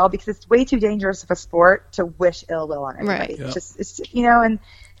do well, because it's way too dangerous of a sport to wish ill will on everybody. Right. Yep. It's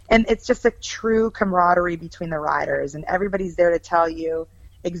and it's just a true camaraderie between the riders, and everybody's there to tell you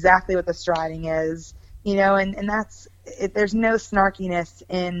exactly what the striding is, and that's it. There's no snarkiness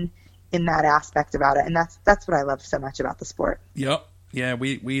in that aspect about it, and that's what I love so much about the sport. Yep. Yeah,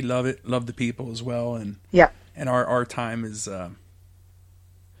 we love it. Love the people as well, and and our time is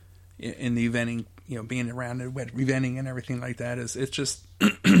in the eventing, being around the eventing and everything like that it's just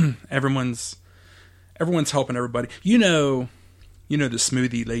everyone's helping everybody. The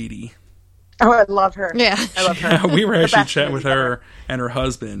smoothie lady. Oh, I love her. Yeah, I love her. We were actually chatting with her and her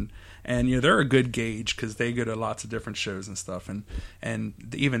husband, and they're a good gauge because they go to lots of different shows and stuff, and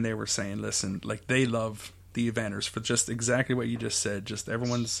even they were saying, listen, like they love the eventers for just exactly what you just said. Just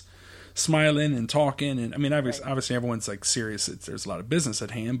everyone's smiling and talking, and I mean, obviously everyone's like serious. There's a lot of business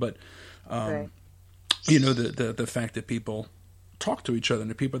at hand, but the fact that people talk to each other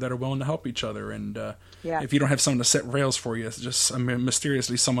and the people that are willing to help each other, and if you don't have someone to set rails for you, it's just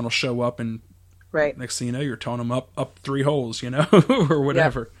mysteriously someone will show up, and next thing you know, you're towing them up 3 holes, or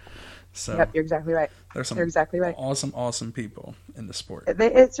whatever. Yep. So you're exactly right. You're exactly right. Awesome people in the sport.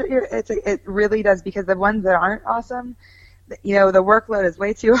 It really does, because the ones that aren't awesome, the workload is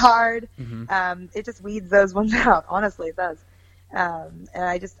way too hard. Mm-hmm. It just weeds those ones out. Honestly, it does. And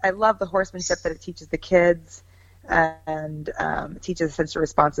I love the horsemanship that it teaches the kids, and it teaches a sense of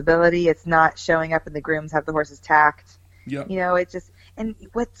responsibility. It's not showing up and the grooms have the horses tacked. Yeah. And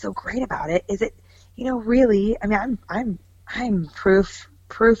what's so great about it is really, I mean, I'm proof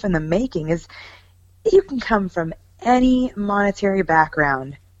in the making is you can come from any monetary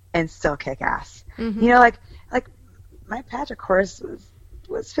background and still kick ass. Mm-hmm. Like my Patrick horse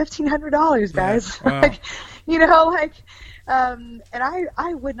was $1,500, guys. Yeah. Wow. And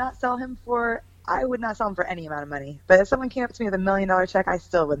I would not sell him for any amount of money. But if someone came up to me with $1 million check, I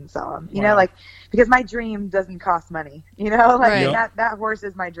still wouldn't sell him. Because my dream doesn't cost money. That horse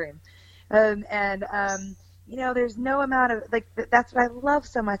is my dream. There's no amount of that's what I love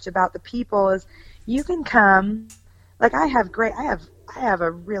so much about the people is you can come. Like I have a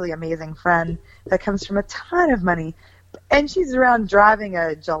really amazing friend that comes from a ton of money, and she's around driving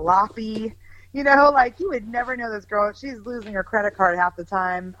a jalopy. You would never know this girl. She's losing her credit card half the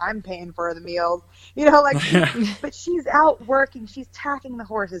time. I'm paying for the meals. But she's out working. She's tacking the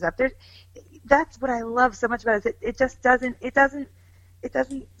horses up. That's what I love so much about it. It just doesn't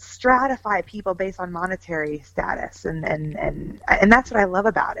stratify people based on monetary status, and that's what I love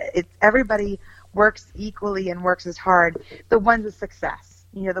about it. Everybody works equally and works as hard. The ones with success,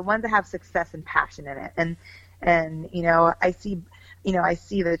 the ones that have success and passion in it, and I see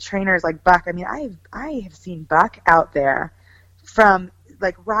the trainers like Buck. I mean, I have seen Buck out there from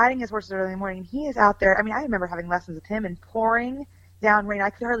riding his horses early in the morning. He is out there. I mean, I remember having lessons with him and pouring down rain. I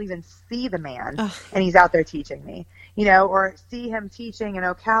could hardly even see the man, and he's out there teaching me. Or see him teaching in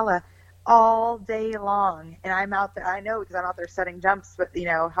Ocala all day long, and I'm out there. I know because I'm out there setting jumps, but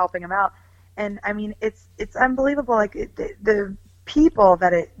helping him out. And I mean, it's unbelievable. The people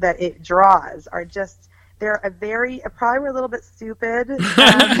that it draws are just. They're probably we're a little bit stupid,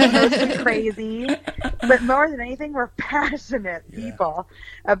 mostly crazy, but more than anything, we're passionate people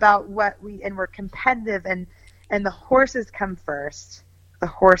about what and we're competitive, and the horses come first. The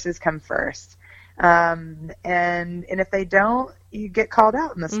horses come first. And if they don't, you get called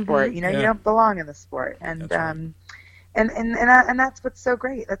out in the sport. You don't belong in the sport. And right. And that's what's so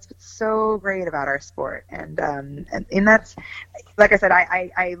great. That's what's so great about our sport. And that's, like I said,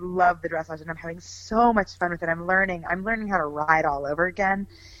 I love the dressage, and I'm having so much fun with it. I'm learning how to ride all over again.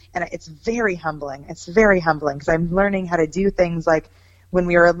 And it's very humbling. It's very humbling because I'm learning how to do things like when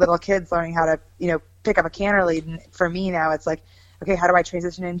we were little kids, learning how to, pick up a canter lead. And for me now, it's like, okay, how do I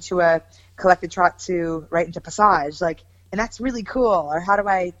transition into a collected trot right into passage? And that's really cool. Or how do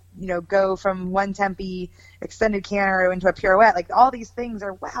I, go from one tempi extended canter into a pirouette? All these things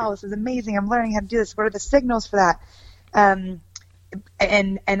are, wow, this is amazing. I'm learning how to do this. What are the signals for that? And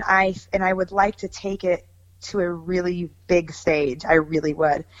I would like to take it to a really big stage. I really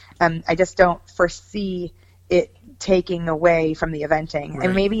would. I just don't foresee it taking away from the eventing. Right.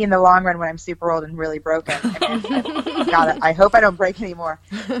 And maybe in the long run when I'm super old and really broken, I hope I don't break anymore.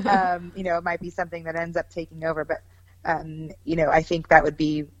 It might be something that ends up taking over, but I think that would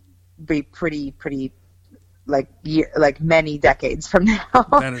be pretty many decades from now.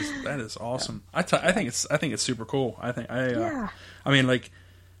 That is awesome. Yeah. I think it's super cool. I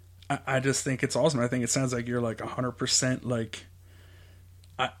just think it's awesome. I think it sounds like you're 100%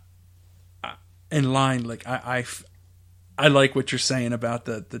 in line. I like what you're saying about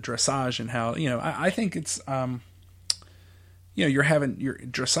the dressage and how I think it's you're having your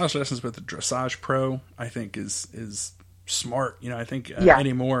dressage lessons with the dressage pro, I think is smart. I think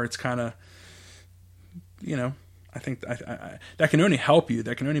anymore it's kind of, I think that can only help you.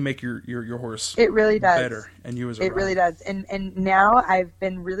 That can only make your horse it really does better, and you as a it rider. really does. And now I've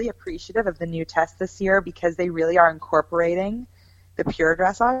been really appreciative of the new tests this year because they really are incorporating the pure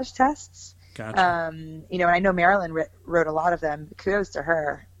dressage tests. Gotcha. And I know Marilyn wrote a lot of them. Kudos to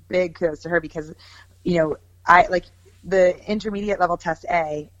her, big kudos to her, because I like the intermediate level test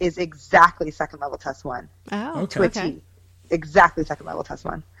A is exactly second level test 1. Oh, to a T. Exactly second level test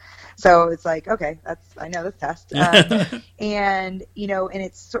 1. So it's like, okay, I know this test. And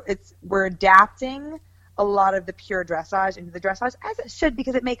we're adapting a lot of the pure dressage into the dressage, as it should,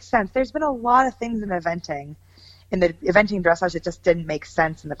 because it makes sense. There's been a lot of things in the eventing dressage that just didn't make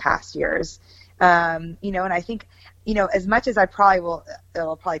sense in the past years. And I think, as much as it'll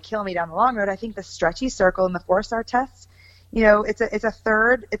probably kill me down the long road, I think the stretchy circle and the 4-star tests, it's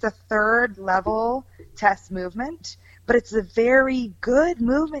a third level test movement, but it's a very good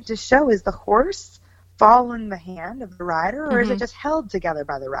movement to show, is the horse following the hand of the rider, or is it just held together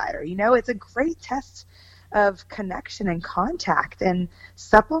by the rider? It's a great test of connection and contact and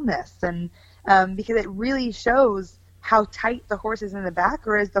suppleness, and because it really shows how tight the horse is in the back,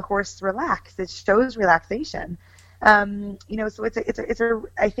 or is the horse relaxed. It shows relaxation. So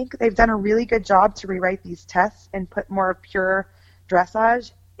I think they've done a really good job to rewrite these tests and put more pure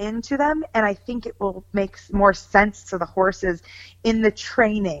dressage into them, and I think it will make more sense to the horses in the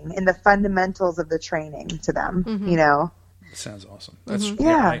training, in the fundamentals of the training to them. Sounds awesome. That's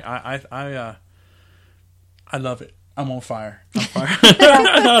I love it. I'm on fire.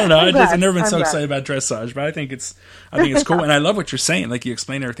 I don't know. I've never been so excited about dressage, but I think it's cool, and I love what you're saying. Like, you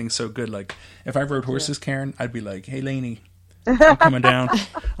explain everything so good. Like, if I rode horses, Karen, I'd be like, "Hey, Lainey, I'm coming down.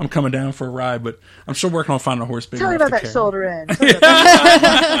 I'm coming down for a ride, but I'm still working on finding a horse big enough to carry." Tell me about that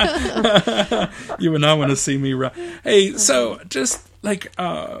shoulder in. You would not want to see me ride. Hey, so just like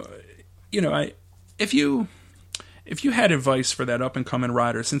if you had advice for that up and coming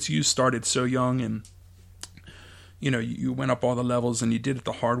rider, since you started so young and you went up all the levels and you did it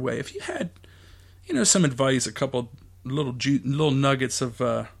the hard way, if you had some advice, a couple little nuggets of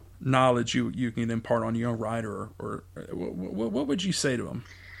knowledge you can impart on your own rider, or what would you say to them?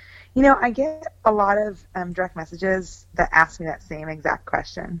 I get a lot of direct messages that ask me that same exact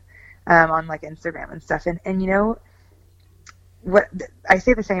question on like Instagram and stuff, and what I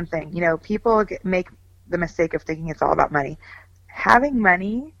say the same thing. People make the mistake of thinking it's all about money. Having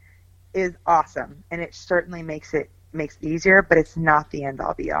money is awesome, and it certainly makes it easier, but it's not the end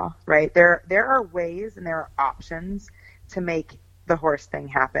all be all, right? There are ways and there are options to make the horse thing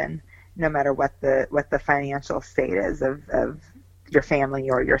happen, no matter what the financial state is of your family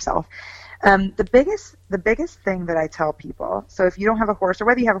or yourself. The biggest thing that I tell people, so if you don't have a horse, or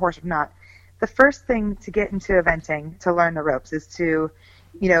whether you have a horse or not, the first thing to get into eventing, to learn the ropes, is to,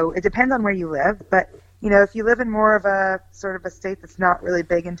 it depends on where you live, but if you live in more of a sort of a state that's not really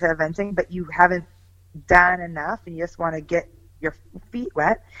big into eventing, but you haven't done enough and you just want to get your feet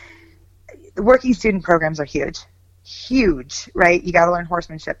wet, the working student programs are huge, right? You got to learn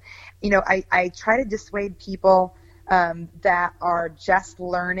horsemanship. I try to dissuade people that are just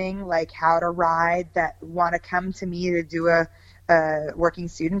learning like how to ride, that want to come to me to do a working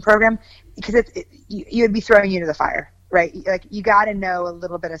student program, because you would be throwing you into the fire, right? Like, you got to know a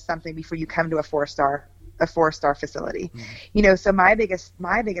little bit of something before you come to a 4-star facility. Mm-hmm. So my biggest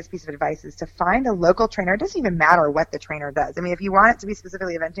piece of advice is to find a local trainer. It doesn't even matter what the trainer does. I mean, if you want it to be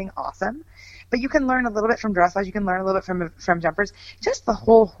specifically eventing, awesome. But you can learn a little bit from dressage. You can learn a little bit from jumpers. Just the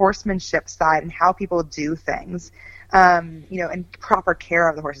whole horsemanship side and how people do things. And proper care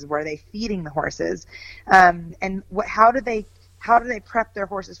of the horses. Where are they feeding the horses? And how do they prep their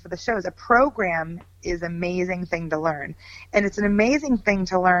horses for the shows? A program is an amazing thing to learn. And it's an amazing thing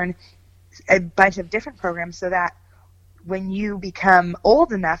to learn a bunch of different programs, so that when you become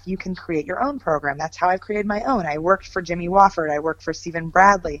old enough, you can create your own program. That's how I've created my own. I worked for Jimmy Wofford. I worked for Stephen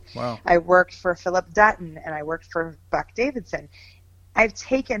Bradley. Wow. I worked for Philip Dutton, and I worked for Buck Davidson. I've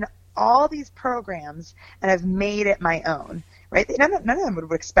taken all these programs and I've made it my own, right? None of them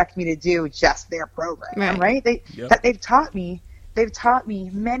would expect me to do just their program, right? They've taught me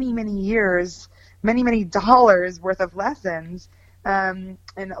many, many years, many dollars worth of lessons. And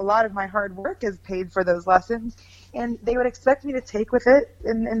a lot of my hard work is paid for those lessons, and they would expect me to take with it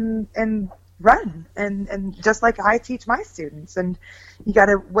and run, and just like I teach my students. And you got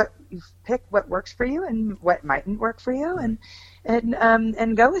to pick what works for you and what mightn't work for you, and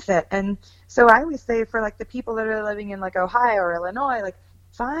go with it. And so I always say, for like the people that are living in like Ohio or Illinois, like,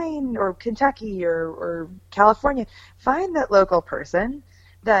 or Kentucky or California, find that local person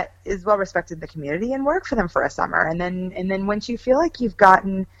that is well respected in the community and work for them for a summer. And then once you feel like you've got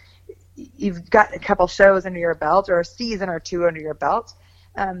a couple shows under your belt or a season or two under your belt,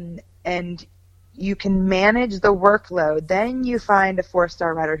 and you can manage the workload, then you find a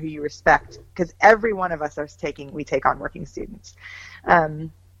 4-star writer who you respect, because every one of us we take on working students.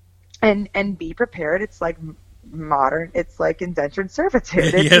 And be prepared. It's like it's like indentured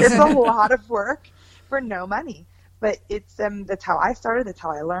servitude. It's a lot of work for no money, but that's how I started. That's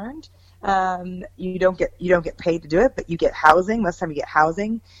how I learned. You don't get paid to do it, but you get housing. Most of the time you get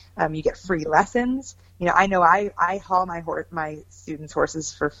housing. You get free lessons. I know I haul my students'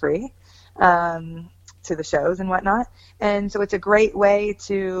 horses for free to the shows and whatnot, and so it's a great way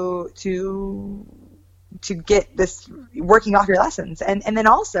to get this working off your lessons, and then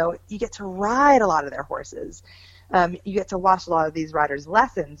also you get to ride a lot of their horses. You get to watch a lot of these riders'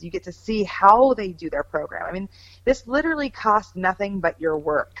 lessons. You get to see how they do their program. I mean, this literally costs nothing but your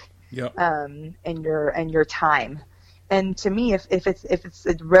work. Yep. And your time. And to me, if it's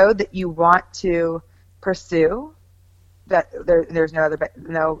a road that you want to pursue, that there's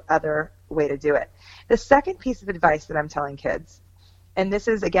no other way to do it. The second piece of advice that I'm telling kids, and this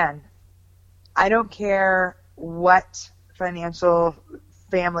is, again, I don't care what financial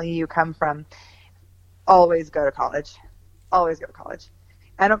family you come from, always go to college. Always go to college.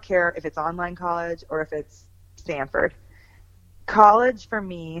 I don't care if it's online college or if it's Stanford. College for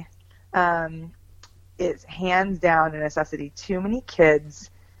me is hands down a necessity. Too many kids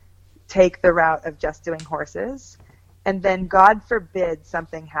take the route of just doing horses, and then God forbid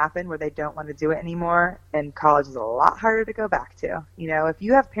something happen where they don't want to do it anymore, and college is a lot harder to go back to. If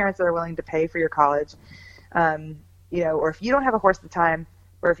you have parents that are willing to pay for your college, or if you don't have a horse at the time,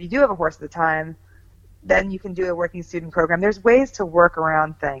 or if you do have a horse at the time, then you can do a working student program. There's ways to work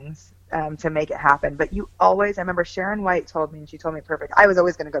around things to make it happen. But I remember Sharon White told me, and she told me perfect. I was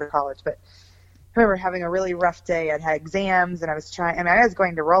always going to go to college, but I remember having a really rough day. I'd had exams, and I was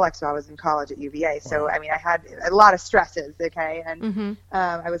going to Rolex while I was in college at UVA. So, I had a lot of stresses, okay? And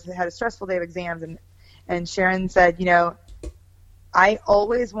I had a stressful day of exams, and Sharon said, I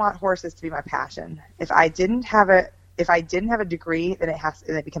always want horses to be my passion. If I didn't have a degree, then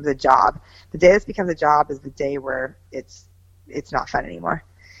it becomes a job. The day this becomes a job is the day where it's not fun anymore.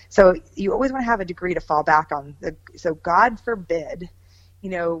 So you always want to have a degree to fall back on. So God forbid,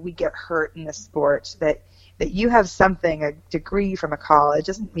 we get hurt in the sport, that you have something, a degree from a college. It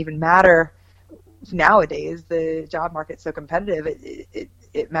doesn't even matter nowadays. The job market's so competitive.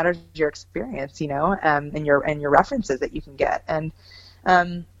 It matters your experience, and your references that you can get. And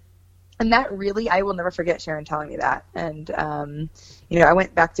that really, I will never forget Sharon telling me that. And, I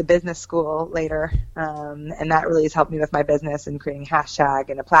went back to business school later, and that really has helped me with my business and creating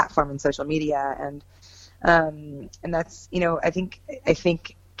hashtag and a platform and social media. And that's, I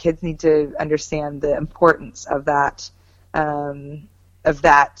think kids need to understand the importance of that, of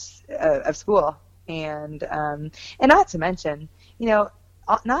school. And not to mention, not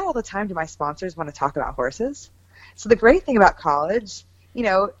all the time do my sponsors want to talk about horses. So the great thing about college,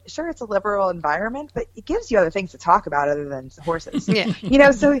 sure, it's a liberal environment, but it gives you other things to talk about other than horses. Yeah.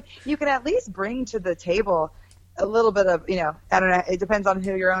 So you can at least bring to the table a little bit of, I don't know, it depends on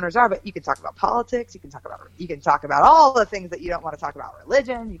who your owners are, but you can talk about politics, you can talk about all the things that you don't want to talk about,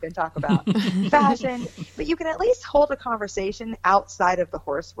 religion, you can talk about fashion, but you can at least hold a conversation outside of the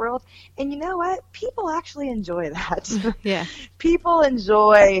horse world. And you know what? People actually enjoy that. Yeah. People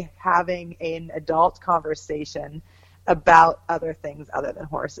enjoy having an adult conversation about other things other than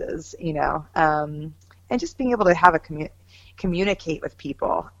horses, and just being able to have communicate with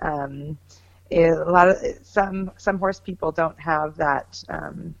people. Some horse people don't have that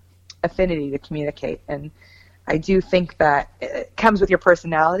affinity to communicate, and I do think that it comes with your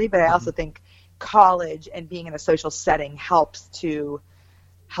personality, but I also think college and being in a social setting helps to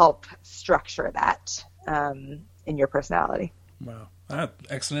help structure that in your personality. Wow.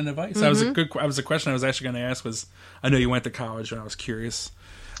 Excellent advice. That was a question I was actually going to ask. Was, I know you went to college, and I was curious.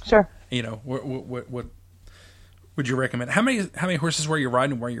 Sure. What would you recommend? How many horses were you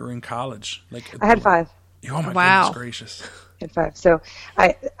riding while you were in college? I had 5. Oh my Wow. goodness gracious! I had 5. So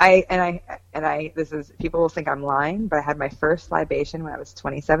I this is, people will think I'm lying, but I had my first libation when I was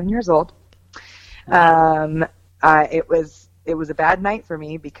 27 years old. It was a bad night for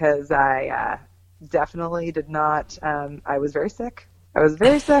me because I definitely did not. I was very sick. You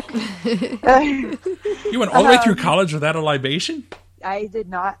went all the way through college without a libation? I did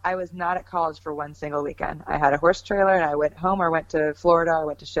not. I was not at college for one single weekend. I had a horse trailer, and I went home or went to Florida or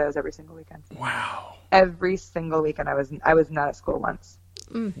went to shows every single weekend. Wow. Every single weekend. I was not at school once.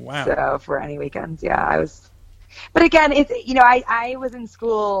 Wow. So for any weekends, yeah, I was. But again, it's, I was in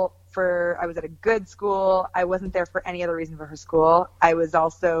school I was at a good school. I wasn't there for any other reason for her school. I was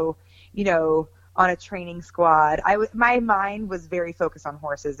also, on a training squad. My mind was very focused on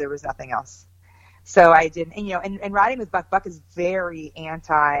horses. There was nothing else. So I didn't, and riding with Buck. Buck is very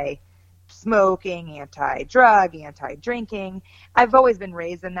anti-smoking, anti-drug, anti-drinking. I've always been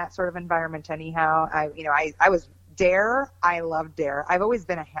raised in that sort of environment anyhow. I was Dare. I love Dare. I've always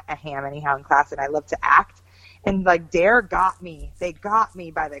been a ham anyhow in class, and I love to act. And like Dare got me. They got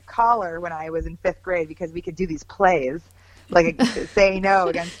me by the collar when I was in 5th grade because we could do these plays, like Say No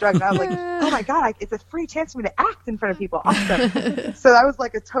Against Drugs. And I was like, oh my God, it's a free chance for me to act in front of people. Awesome. So I was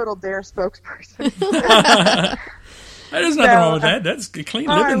like a total Dare spokesperson. There's nothing wrong with that. That's clean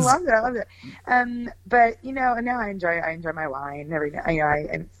living. I loved it. But and now I enjoy my wine every day.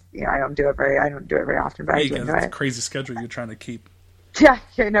 I don't do it very often, but I do enjoy it. Crazy schedule you're trying to keep. Yeah,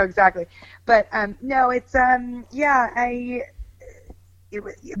 no, exactly. But no, it's the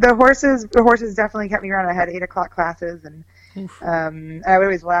horses definitely kept me around. I had 8:00 classes, and I would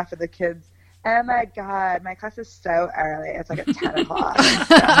always laugh at the kids. Oh my God, my class is so early. It's like at 10:00.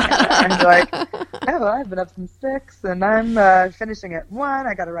 I'm like, oh, I've been up since 6, and I'm finishing at 1.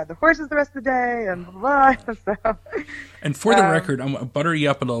 I got to ride the horses the rest of the day, and blah, blah. So, and for the record, I'm going to butter you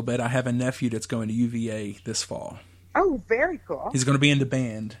up a little bit. I have a nephew that's going to UVA this fall. Oh, very cool. He's going to be in the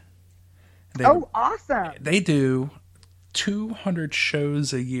band. Awesome. They do 200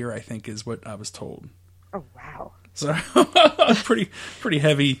 shows a year, I think, is what I was told. Oh, wow. So pretty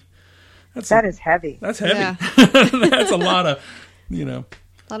heavy. That is heavy. That's heavy. Yeah. That's a lot of, A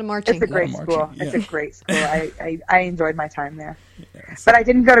lot of marching. It's a great school. Yeah. It's a great school. I enjoyed my time there. Yeah, so. But I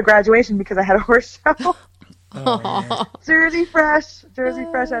didn't go to graduation because I had a horse show. Oh, Jersey Fresh. I had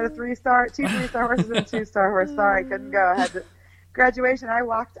a 3-star, 2 3-star horses and a 2-star horse. Sorry, I couldn't go. I had to, graduation. I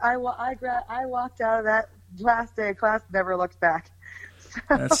walked out of that last day of class, never looked back. So.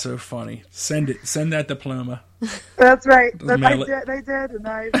 That's so funny. Send that diploma. That's right. I did, and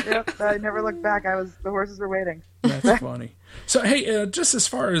I never looked back. The horses were waiting. That's funny. So hey, just as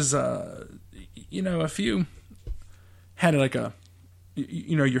far as if you had like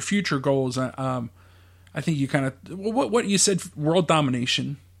your future goals, I think you kind of what you said, world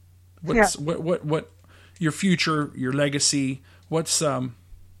domination. What your future, your legacy? What's 20,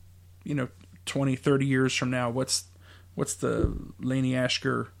 30 years from now? What's the Lainey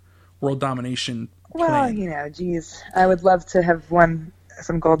Ashker world domination plan? Well, geez, I would love to have won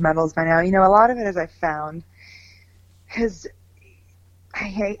some gold medals by now. A lot of it, as I found, because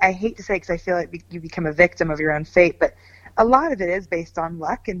I hate to say, because I feel like you become a victim of your own fate, but a lot of it is based on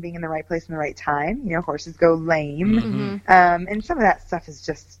luck and being in the right place in the right time. Horses go lame, and some of that stuff is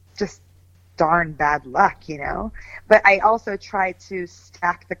just darn bad luck, But I also try to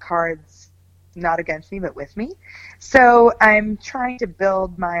stack the cards not against me, but with me. So I'm trying to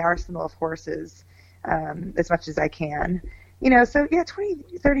build my arsenal of horses as much as I can. 20,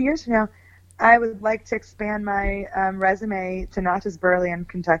 30 years from now, I would like to expand my resume to not just Burley and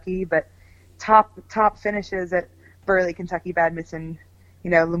Kentucky, but top finishes at Burley, Kentucky, Badminton,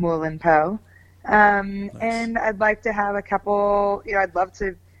 Lemoulin, Poe. Nice. And I'd like to have a couple, I'd love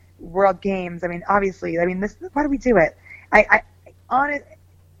to World Games. Obviously, why do we do it?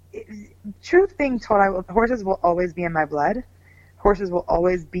 Truth being told, horses will always be in my blood. Horses will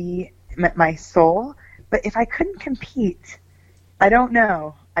always be my soul. But if I couldn't compete, I don't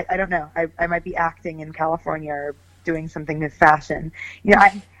know. I don't know. I might be acting in California or doing something with fashion.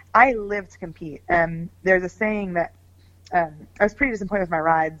 I live to compete. There's a saying that I was pretty disappointed with my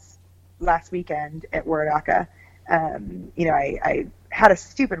rides last weekend at Waradaka. I had a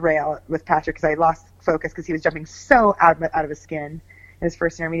stupid rail with Patrick because I lost focus because he was jumping so out of his skin in his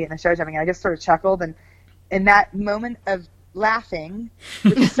first intermediate in the show jumping. I just sort of chuckled, and in that moment of laughing,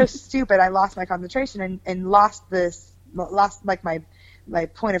 which is so stupid, I lost my concentration and lost like my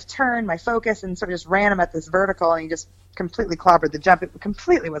point of turn, my focus, and sort of just ran him at this vertical, and he just completely clobbered the jump. It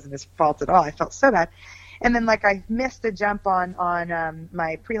completely wasn't his fault at all. I felt so bad. And then I missed a jump on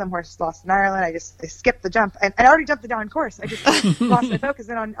my prelim horse lost in Ireland. I skipped the jump, and I already jumped the darn course. I just lost my focus.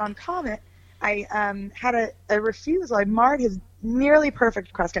 And on Comet, I had a refusal. I marred his nearly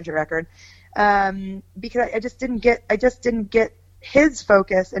perfect cross country record because I just didn't get his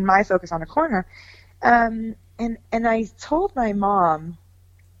focus and my focus on a corner. And I told my mom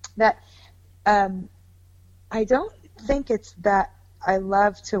that I don't think it's that I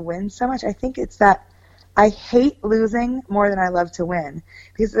love to win so much. I think it's that I hate losing more than I love to win,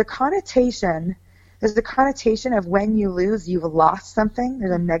 because there's the connotation of when you lose, you've lost something.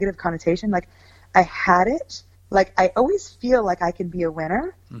 There's a negative connotation. Like, I had it, like I always feel like I can be a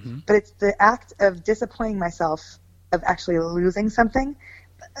winner, but it's the act of disappointing myself, of actually losing something.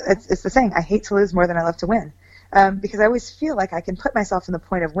 It's the saying, I hate to lose more than I love to win, because I always feel like I can put myself in the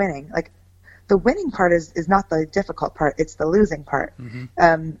point of winning. Like the winning part is not the difficult part; it's the losing part.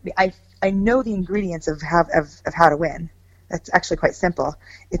 I know the ingredients of how to win. That's actually quite simple.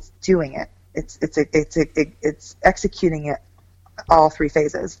 It's doing it. It's executing it, all three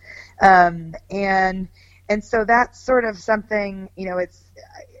phases, and so that's sort of something, it's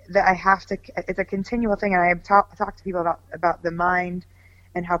that I have to. It's a continual thing, and I talk to people about the mind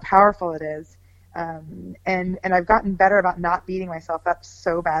and how powerful it is, and I've gotten better about not beating myself up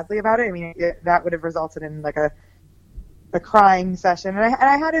so badly about it. I mean, that would have resulted in like a crying session, and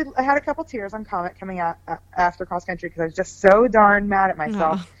I had a couple tears on Comet coming out after cross country because I was just so darn mad at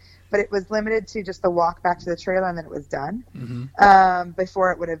myself. But it was limited to just the walk back to the trailer, and then it was done.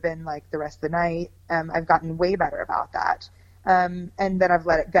 Before it would have been like the rest of the night. I've gotten way better about that, and then I've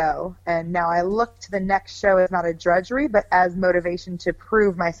let it go. And now I look to the next show as not a drudgery, but as motivation to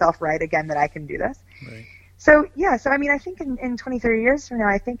prove myself right again that I can do this. Right. So I mean, I think in 20, 30 years from now,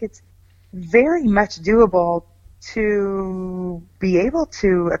 I think it's very much doable to be able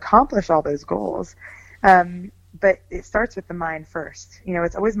to accomplish all those goals. But it starts with the mind first.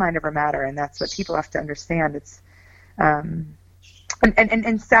 It's always mind over matter, and that's what people have to understand. It's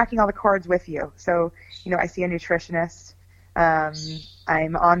and stacking all the cards with you. So, I see a nutritionist.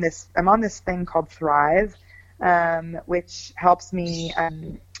 I'm on this thing called Thrive, which helps me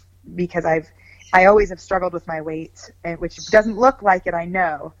because I always have struggled with my weight, which doesn't look like it, I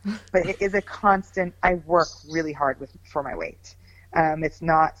know, but it is a constant. I work really hard for my weight. It's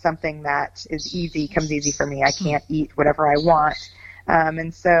not something that is easy, comes easy for me. I can't eat whatever I want.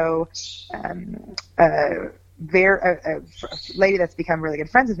 And so a lady that's become really good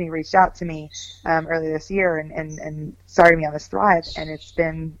friends with me reached out to me earlier this year and started me on this Thrive, and it's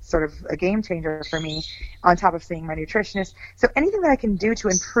been sort of a game changer for me, on top of seeing my nutritionist. So anything that I can do to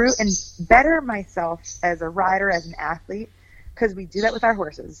improve and better myself as a rider, as an athlete, because we do that with our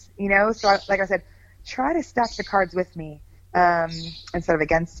horses, So like I said, try to stack the cards with me instead of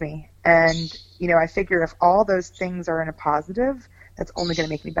against me. And, I figure if all those things are in a positive, that's only going to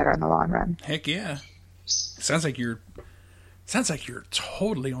make me better in the long run. Heck yeah. Sounds like you're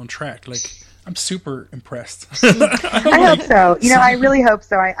totally on track. Like, I'm super impressed. I hope so. I really hope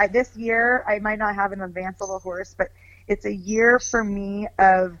so. I this year, I might not have an advanced level horse, but it's a year for me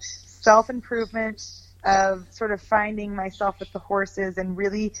of self-improvement, of sort of finding myself with the horses and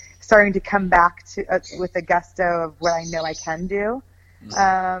really starting to come back to with a gusto of what I know I can do.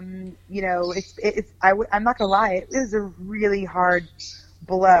 I'm not gonna lie, it was a really hard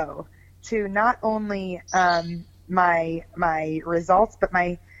blow to not only my results, but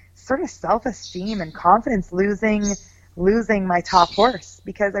my sort of self-esteem and confidence, losing my top horse,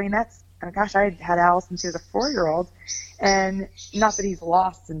 because I had Al since he was a 4-year-old, and not that he's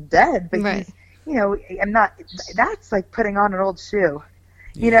lost and dead, but right. he's, that's like putting on an old shoe,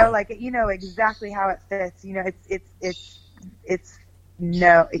 exactly how it fits.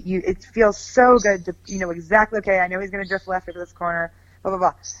 It feels so good to, exactly, okay, I know he's going to drift left over this corner, blah, blah,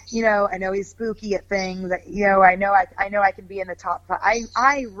 blah. I know he's spooky at things. I know I can be in the top 5.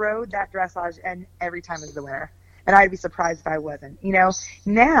 I rode that dressage, and every time was the winner. And I'd be surprised if I wasn't.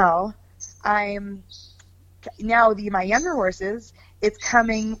 Now my younger horses, it's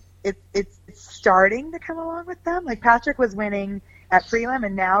coming, it's starting to come along with them. Like Patrick was winning at prelim,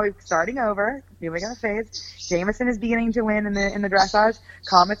 and now he's starting over, moving on a phase. Jameson is beginning to win in the dressage.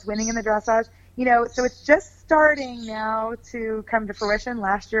 Comet's winning in the dressage. So it's just starting now to come to fruition.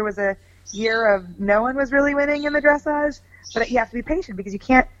 Last year was a year of no one was really winning in the dressage, but you have to be patient, because you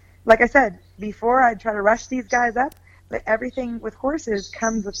can't, like I said before, I'd try to rush these guys up, but everything with horses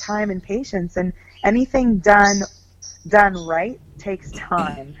comes with time and patience, and anything done right takes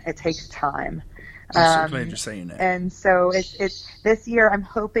time. It takes time. I'm so glad you're saying that. And so it's this year, I'm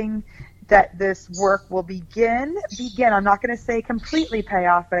hoping that this work will begin. I'm not going to say completely pay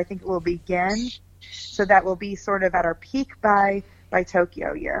off, but I think it will begin. So that will be sort of at our peak by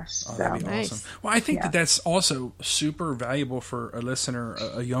Tokyo year. Oh, that'd be nice. awesome. Well, I think that's also super valuable for a listener,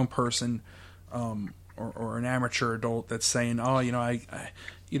 a young person, or an amateur adult that's saying, "Oh,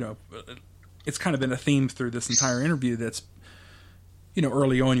 it's kind of been a theme through this entire interview. That's,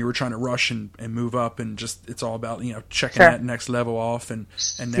 early on you were trying to rush and move up, and just it's all about checking that next level off, and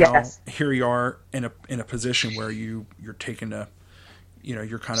now here you are in a position where you're taking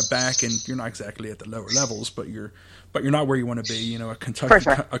you're kind of back, and you're not exactly at the lower levels, but you're not where you want to be.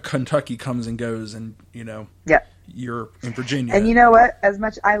 A Kentucky comes and goes, and you you're in Virginia. And you know what? As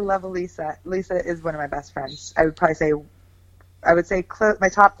much I love Elisa, Lisa is one of my best friends. I would say my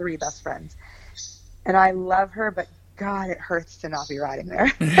top 3 best friends. And I love her, but God, it hurts to not be riding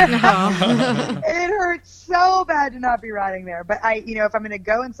there. It hurts so bad to not be riding there. But if I'm going to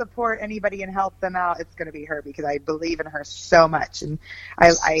go and support anybody and help them out, it's going to be her, because I believe in her so much. And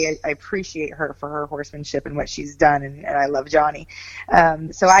I appreciate her for her horsemanship and what she's done. And I love Johnny.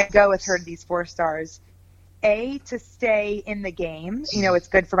 So I go with her to these 4 stars, to stay in the game. It's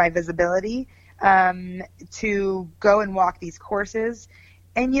good for my visibility, to go and walk these courses.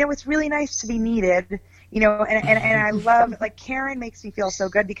 And, it's really nice to be needed, and I love, like, Karen makes me feel so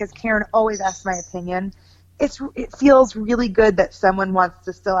good, because Karen always asks my opinion. It feels really good that someone wants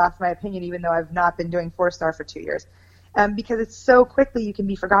to still ask my opinion, even though I've not been doing 4-star for 2 years, because it's so quickly you can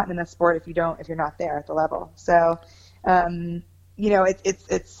be forgotten in this sport if you're not there at the level. So, I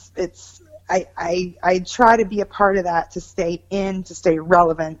try to be a part of that, to stay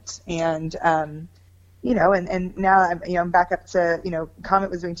relevant, and, and now I'm back up to, Comet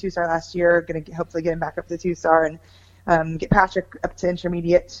was doing 2-star last year, going to hopefully get him back up to 2-star, and get Patrick up to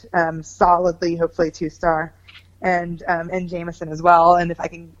intermediate, solidly, hopefully 2-star, and Jameson as well. And if I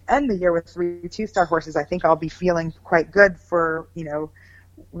can end the year with 3 2-star horses, I think I'll be feeling quite good for,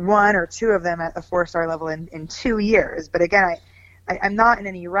 1 or 2 of them at a 4-star level in 2 years. But again, I'm not in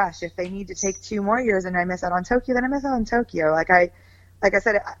any rush. If they need to take 2 more years and I miss out on Tokyo, then I miss out on Tokyo. Like I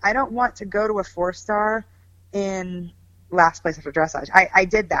said, I don't want to go to a 4-star in last place after dressage. I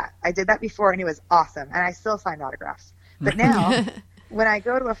did that. I did that before, and it was awesome. And I still signed autographs. But now, when I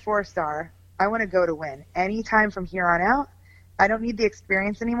go to a 4-star, I want to go to win. Anytime from here on out, I don't need the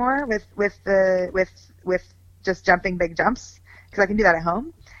experience anymore with just jumping big jumps, because I can do that at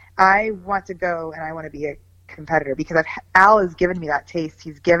home. I want to go, and I want to be a competitor, because Al has given me that taste.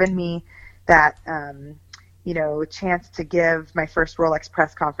 He's given me that chance to give my first Rolex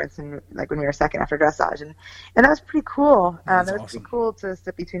press conference, and like when we were second after dressage, and that was pretty cool. That was awesome. Pretty cool to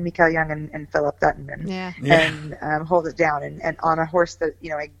sit between Mikael Young and Philip Dutton and hold it down, and on a horse that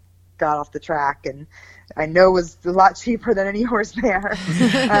I got off the track and I know was a lot cheaper than any horse there.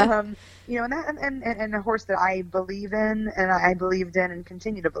 And a horse that I believe in, and I believed in, and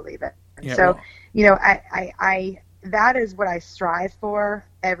continue to believe in. Yeah, so, I that is what I strive for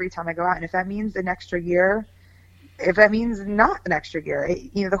every time I go out. And if that means an extra year, if that means not an extra year,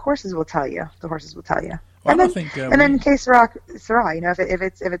 the horses will tell you. The horses will tell you. Well, and then K Sarah, if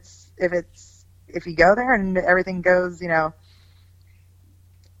you go there and everything goes,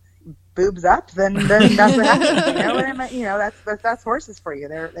 boobs up, then that's what happens. That's horses for you.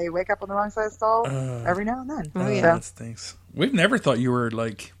 They wake up on the wrong side of the stall every now and then. Oh yeah, that stinks. We've never thought you were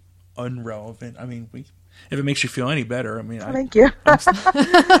like irrelevant. I mean, if it makes you feel any better, I mean, thank you.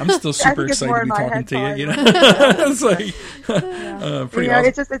 I'm still super excited to be talking to you. It's like pretty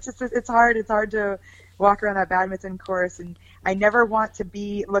awesome. It's hard. It's hard to walk around that badminton course, and I never want to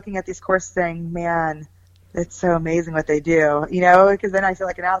be looking at these courses saying, "Man, it's so amazing what they do," because then I feel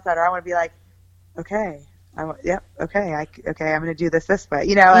like an outsider. I want to be like, "Okay, I'm going to do this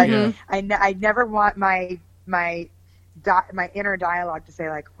way." I never want my inner dialogue to say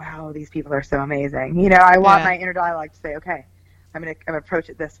like, "Wow, these people are so amazing." I want my inner dialogue to say, "Okay, I'm gonna approach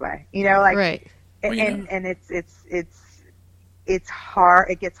it this way." Right. And it's hard.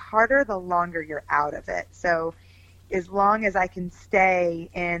 It gets harder the longer you're out of it. So as long as I can stay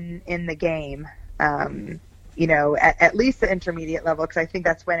in the game, at least the intermediate level, because I think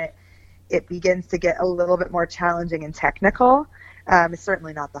that's when it begins to get a little bit more challenging and technical. It's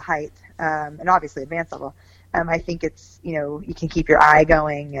certainly not the height, and obviously advanced level. I think it's, you can keep your eye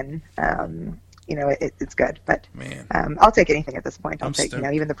going, and, it's good. But I'll take anything at this point. I'll take,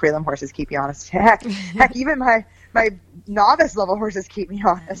 even the prelim horses keep me honest. Heck, even my novice level horses keep me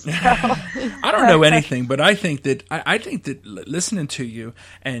honest. So. I don't know anything, but I think that listening to you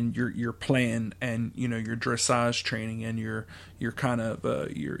and your plan and your dressage training and your kind of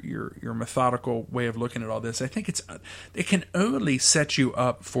your methodical way of looking at all this, I think it can only set you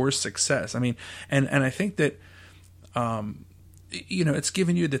up for success. I mean, and I think that it's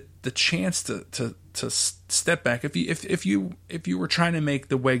giving you the chance to step back. If you were trying to make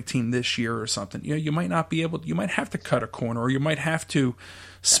the WEG team this year or something, you might not be able. You might have to cut a corner, or you might have to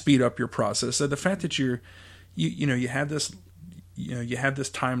speed up your process. So the fact that you have this, you have this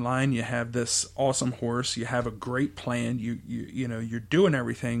timeline, you have this awesome horse, you have a great plan, you're doing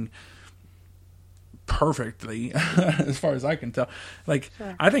everything perfectly as far as I can tell. Like,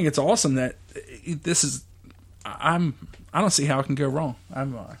 sure. I think it's awesome that this is. I don't see how it can go wrong.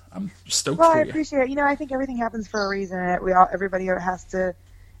 I'm stoked for you. Well, I appreciate it. I think everything happens for a reason. Everybody has to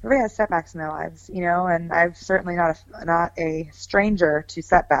everybody has setbacks in their lives, and I'm certainly not a stranger to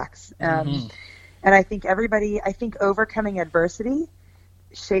setbacks. And I think overcoming adversity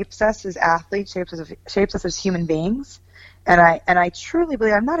shapes us as athletes, shapes us as human beings. And I truly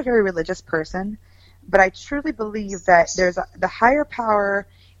believe, I'm not a very religious person, but I truly believe that there's the higher power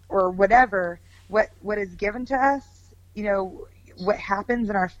or whatever, what is given to us, what happens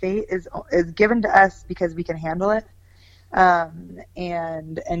in our fate is given to us because we can handle it. And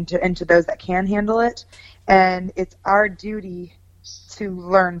to those that can handle it. And it's our duty to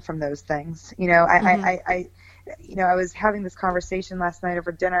learn from those things. I was having this conversation last night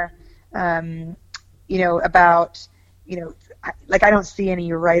over dinner, about, like, I don't see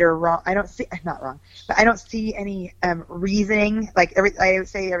any right or wrong. Not wrong, but I don't see any reasoning. Like, I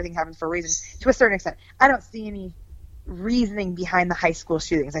say everything happens for a reason to a certain extent. I don't see any reasoning behind the high school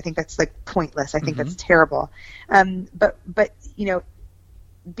shootings. I think that's like pointless. I think that's terrible. But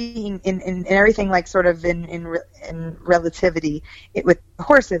being in everything, like sort of in relativity, with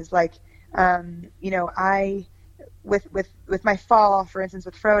horses, like I with my fall, for instance,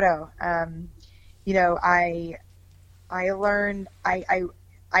 with Frodo, I learned I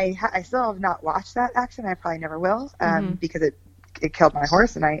still have not watched that accident. I probably never will, because it killed my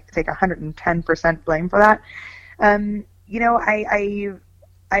horse, and I take 110% blame for that.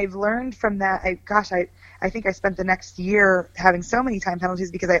 I've learned from that. I think I spent the next year having so many time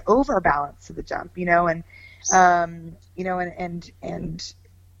penalties because I overbalanced to the jump, and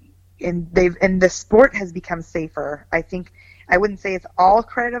the sport has become safer. I think I wouldn't say it's all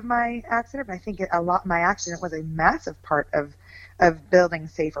credit of my accident, but I think my accident was a massive part of building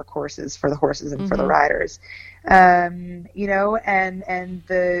safer courses for the horses and for the riders. And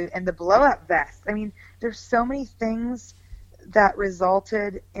the blow up vest. I mean, there's so many things that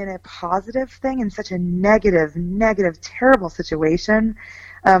resulted in a positive thing in such a negative, terrible situation.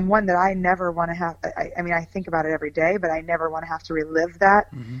 One that I never want to have. I think about it every day, but I never want to have to relive that.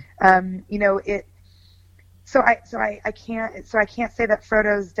 So I can't say that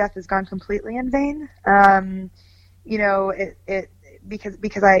Frodo's death has gone completely in vain.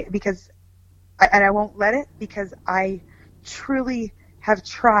 Because I won't let it, because I truly have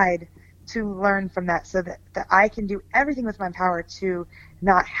tried to learn from that, so that I can do everything with my power to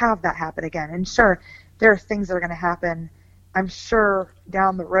not have that happen again. And sure, there are things that are going to happen, I'm sure,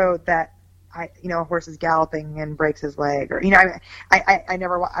 down the road that a horse is galloping and breaks his leg, or I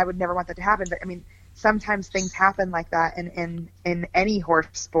would never want that to happen. But I mean, sometimes things happen like that in any horse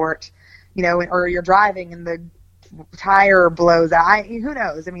sport, or you're driving and the tire blows out. Who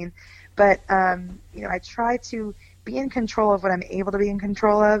knows? I mean, but I try to be in control of what I'm able to be in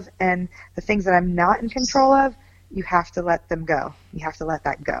control of, and the things that I'm not in control of, you have to let them go. You have to let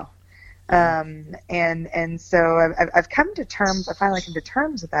that go. And so I've come to terms. I finally come to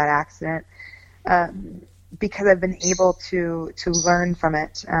terms with that accident, because I've been able to learn from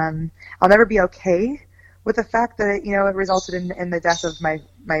it. I'll never be okay with the fact that it resulted in the death of my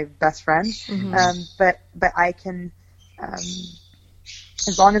best friend. But I can, as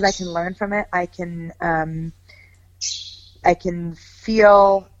long as I can learn from it, I can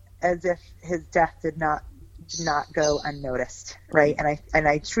feel as if his death did not go unnoticed, right? And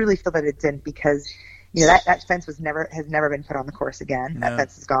I truly feel that it didn't, because that fence has never been put on the course again. No. That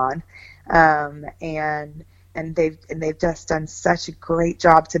fence is gone. And they've just done such a great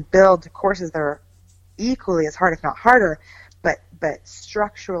job to build courses that are equally as hard, if not harder, but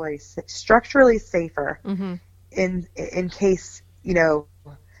structurally safer, in case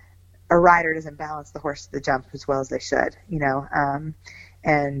a rider doesn't balance the horse to the jump as well as they should,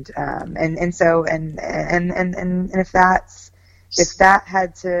 and if that's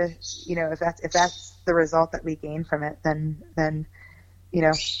the result that we gain from it, then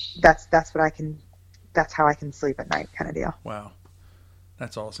that's how I can sleep at night, kind of deal. Wow,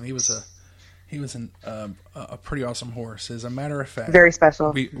 that's awesome. He was a pretty awesome horse. As a matter of fact, very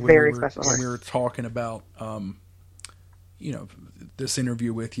special, special. When we were talking about this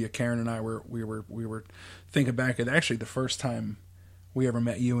interview with you, Karen and I we were thinking back at actually the first time we ever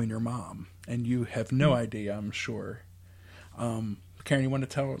met you and your mom, and you have no idea, I'm sure. Karen, you want to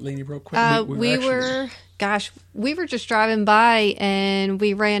tell Lainey real quick? We were just driving by and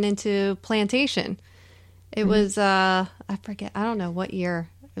we ran into Plantation. It was I forget, I don't know what year.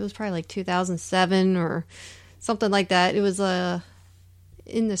 It was probably like 2007 or something like that. It was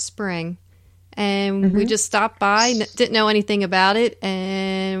in the spring. And we just stopped by, didn't know anything about it,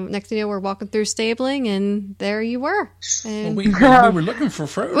 and next thing you know, we're walking through stabling, and there you were. And we were looking for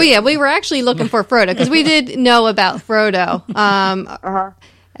Frodo. Well, yeah, we were actually looking for Frodo, because we did know about Frodo.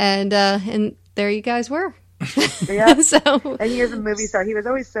 And there you guys were. Yeah. So, and he was a movie star. He was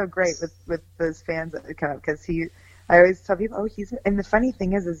always so great with those fans that would come up because I always tell people, and the funny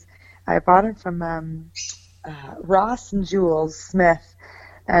thing is I bought him from Ross and Jules Smith,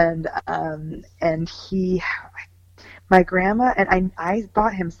 and my grandma, and I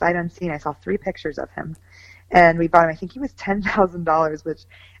bought him sight unseen. I saw 3 pictures of him, and we bought him. I think he was $10,000, which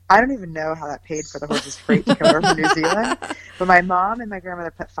I don't even know how that paid for the horse's freight to come over from New Zealand. But my mom and my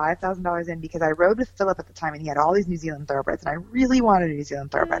grandmother put $5,000 in because I rode with Philip at the time, and he had all these New Zealand thoroughbreds, and I really wanted a New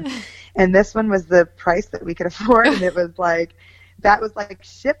Zealand thoroughbred. And this one was the price that we could afford, and it was like, that was like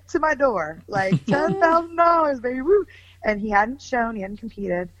shipped to my door, like $10,000, baby, woo! And he hadn't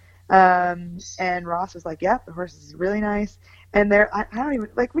competed. And Ross was like, yep, the horse is really nice. And I don't even,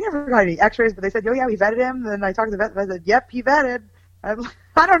 like, we never got any x-rays, but they said, oh yeah, we vetted him. And then I talked to the vet, and I said, yep, he vetted. I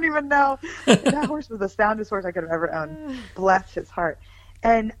don't even know. That horse was the soundest horse I could have ever owned. Bless his heart.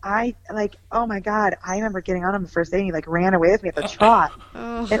 And I, like, oh my God, I remember getting on him the first day, and he, like, ran away with me at the trot.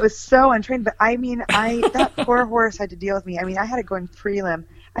 It was so untrained. But, I mean, that poor horse had to deal with me. I mean, I had it going prelim.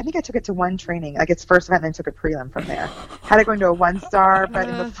 I think I took it to 1 training, like its first event, and then took a prelim from there. Had it going to a 1-star by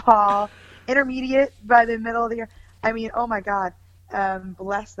the fall, intermediate by the middle of the year. I mean, oh my God,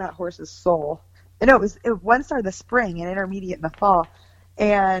 bless that horse's soul. No, it was 1-star in the spring and intermediate in the fall.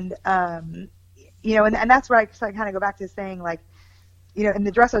 And, you know, and that's where I kind of go back to saying, like, you know, and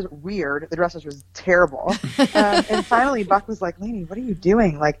the dressage was weird. The dressage was terrible. And finally Buck was like, Lainey, what are you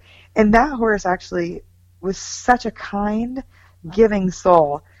doing? Like, and that horse actually was such a kind, giving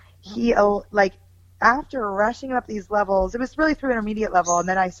soul. He, like, after rushing up these levels, it was really through intermediate level, and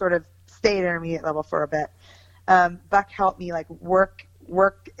then I sort of stayed intermediate level for a bit. Buck helped me, like, work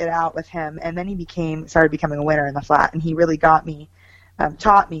it out with him, and then he started becoming a winner in the flat, and he really got me,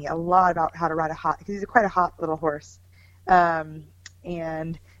 taught me a lot about how to ride because he's quite a hot little horse,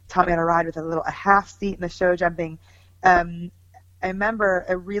 and taught me how to ride with a half seat in the show jumping. I remember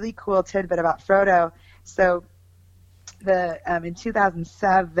a really cool tidbit about Frodo. So in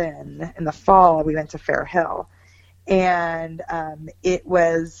 2007 in the fall, we went to Fair Hill, and it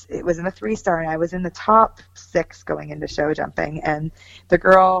was in a 3-star, and I was in the top 6 going into show jumping, and the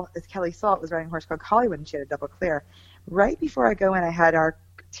girl, Kelly Salt, was riding a horse called Hollywood, and she had a double clear. Right before I go in, I had our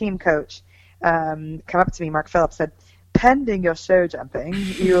team coach come up to me, Mark Phillips, said, pending your show jumping,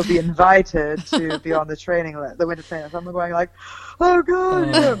 you will be invited to be on the winter training. So I'm going like, oh God,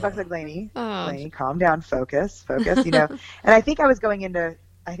 you know. Buck's like, Lainey, calm down, focus, you know. And I think I was going into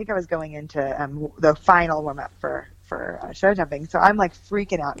the final warm up for show jumping. So I'm like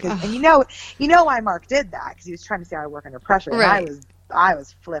freaking out and you know why Mark did that, because he was trying to see how I work under pressure. Right. And I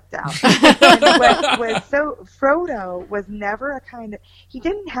was flipped out. So Frodo was never he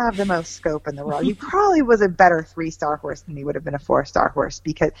didn't have the most scope in the world. He probably was a better 3-star horse than he would have been a 4-star horse,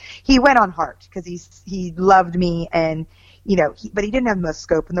 because he went on heart, because he loved me, and, you know, but he didn't have the most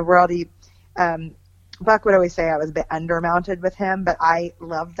scope in the world. Buck would always say I was a bit undermounted with him, but I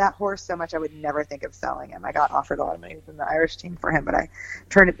loved that horse so much I would never think of selling him. I got offered a lot of money from the Irish team for him, but I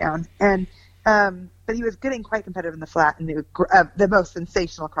turned it down. And but he was getting quite competitive in the flat, and the most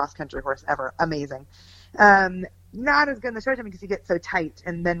sensational cross-country horse ever. Amazing. Not as good in the show jumping because he gets so tight,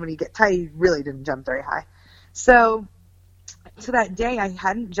 and then when he get tight, he really didn't jump very high. So that day, I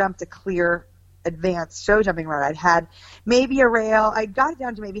hadn't jumped a clear advanced show jumping run. I'd had maybe a rail. I got it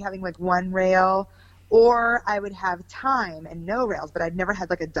down to maybe having like 1 rail, or I would have time and no rails, but I'd never had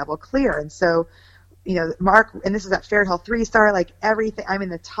like a double clear. And so, you know, Mark, and this is at Fair Hill 3-star, like everything, I'm in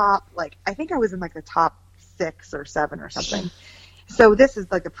the top, like, I think I was in like the top 6 or 7 or something. So this is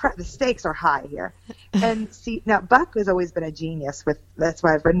like the stakes are high here. And see, now Buck has always been a genius that's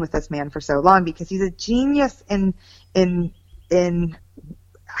why I've ridden with this man for so long, because he's a genius in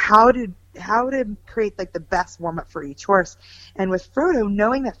how to create like the best warm up for each horse. And with Frodo,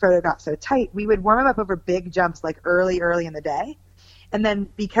 knowing that Frodo got so tight, we would warm him up over big jumps like early in the day. And then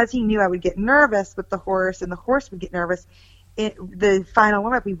because he knew I would get nervous with the horse and the horse would get nervous, the final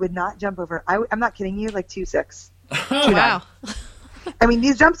warm up, we would not jump over. I'm not kidding you, like 2.6. Wow. I mean,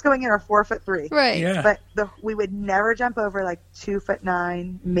 these jumps going in are 4'3". Right. Yeah. But we would never jump over like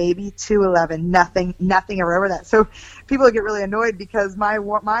 2'9", maybe 2'11". Nothing ever over that. So people would get really annoyed because their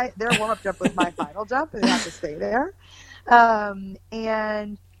warm up jump was my final jump, and they have to stay there.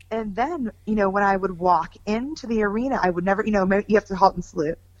 And then, you know, when I would walk into the arena, I would never, you know, you have to halt and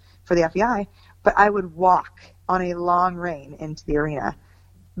salute for the FEI, but I would walk on a long rein into the arena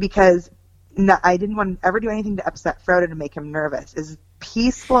because I didn't want to ever do anything to upset Frodo, to make him nervous. As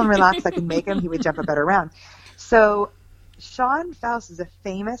peaceful and relaxed I could make him, he would jump a better round. So Sean Faust is a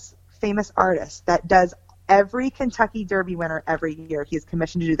famous artist that does every Kentucky Derby winner every year. He is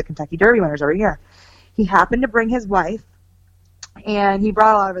commissioned to do the Kentucky Derby winners every year. he happened to bring his wife, and he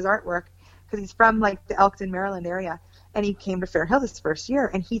brought a lot of his artwork because he's from like the Elkton, Maryland area, and he came to Fair Hill this first year,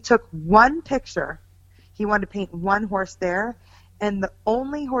 and he took one picture. He wanted to paint one horse there, and the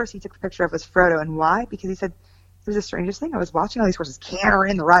only horse he took a picture of was Frodo. And why? Because he said, it was the strangest thing. I was watching all these horses canter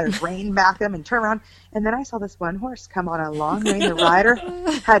in, the riders rein back them and turn around, and then I saw this one horse come on a long rein. The rider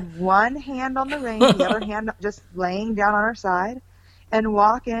had one hand on the rein, the other hand just laying down on her side, and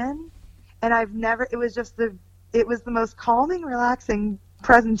walk in. And it was the most calming, relaxing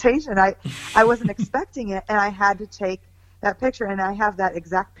presentation. I wasn't expecting it, and I had to take that picture, and I have that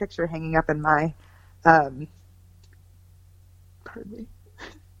exact picture hanging up in my, pardon me,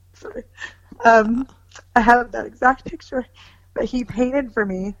 sorry. I have that exact picture that he painted for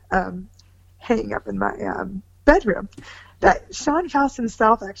me, hanging up in my bedroom, that Sean Faust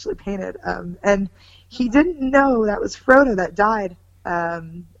himself actually painted, and he didn't know that was Frodo that died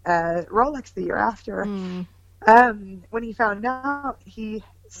at Rolex the year after. When he found out, he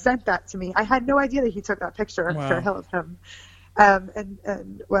sent that to me. I had no idea that he took that picture in Fair Hill of him.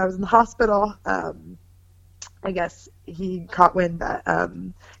 And when I was in the hospital, I guess he caught wind that,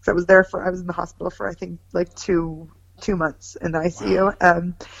 cause I was in the hospital for, I think, like two months in the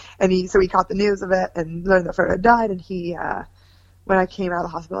ICU. And he caught the news of it and learned that Frodo had died. And he, when I came out of the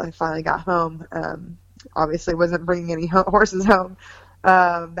hospital, I finally got home. Obviously wasn't bringing any horses home.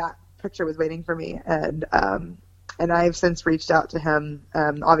 That picture was waiting for me. And I've since reached out to him,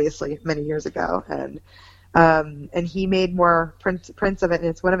 obviously many years ago. And he made more prints of it. And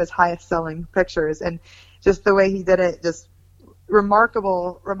it's one of his highest selling pictures. And just the way he did it, just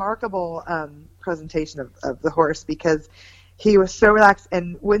remarkable presentation of the horse, because he was so relaxed.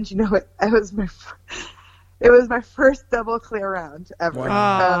 And wouldn't you know it, it was my first double clear round ever.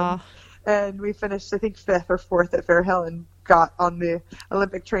 Wow. And we finished, I think, 5th or 4th at Fair Hill and got on the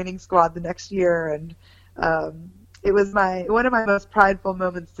Olympic training squad the next year. And it was one of my most prideful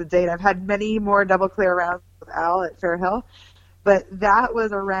moments to date. I've had many more double clear rounds with Al at Fair Hill, but that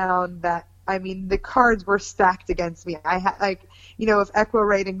was a round that, I mean, the cards were stacked against me. I had, like, if Equa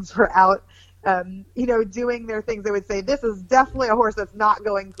ratings were out, doing their things, they would say, this is definitely a horse that's not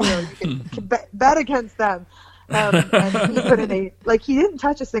going clear. You can bet against them. And he put in he didn't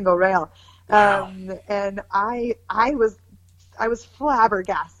touch a single rail. And I was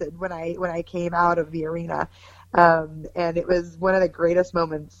flabbergasted when I came out of the arena. And it was one of the greatest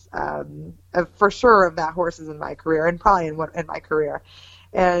moments, for sure, of that horses in my career, and probably in my career.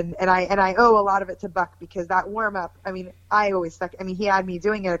 And I owe a lot of it to Buck, because that warm up, I mean, he had me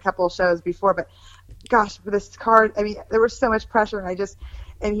doing it a couple of shows before, but gosh, for this card, I mean, there was so much pressure,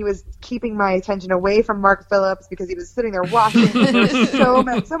 and he was keeping my attention away from Mark Phillips because he was sitting there watching. There was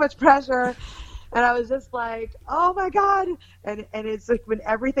so much pressure. And I was just like, oh my God. And it's like, when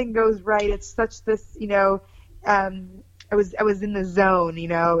everything goes right, it's such this, I was in the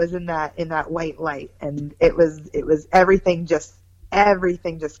zone, I was in that white light, and it was everything just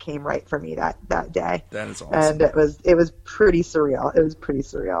came right for me that day. That is awesome. And it was pretty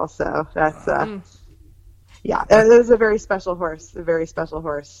surreal. So that's, yeah, it was a very special horse,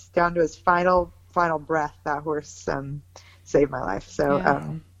 down to his final breath. That horse, saved my life. So,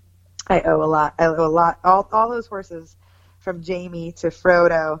 yeah. I owe a lot. All those horses, from Jamie to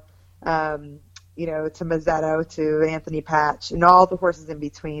Frodo, to Mazzetto to Anthony Patch, and all the horses in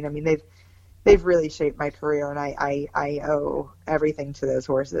between. I mean, they've really shaped my career, and I owe everything to those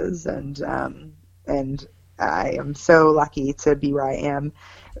horses. And I am so lucky to be where I am.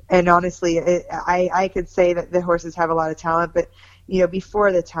 And honestly, I could say that the horses have a lot of talent, but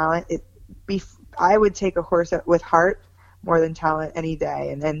before the talent, I would take a horse with heart more than talent any day.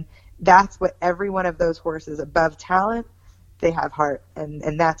 And then that's what every one of those horses, above talent, they have heart,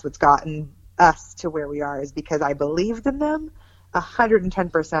 and that's what's gotten us to where we are, is because I believed in them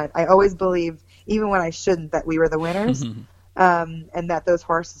 110%. I always believed, even when I shouldn't, that we were the winners, and that those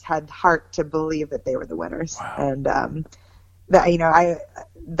horses had heart to believe that they were the winners. Wow. And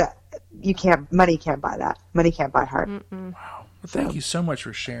money can't buy that. Money can't buy heart. Mm-mm. Wow. Well, thank you so much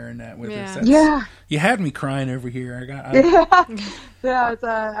for sharing that with us. Yeah. You had me crying over here.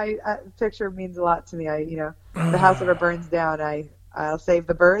 Picture means a lot to me. The house ever burns down, I'll save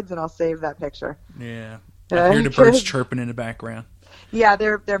the birds, and I'll save that picture. Yeah. I hear the birds chirping in the background. Yeah,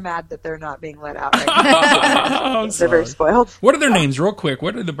 they're mad that they're not being let out right now. They're very spoiled. What are their names, real quick?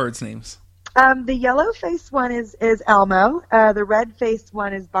 What are the birds' names? The yellow-faced one is Elmo. The red-faced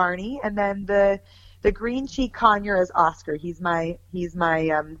one is Barney, and then the green-cheek conure is Oscar. He's my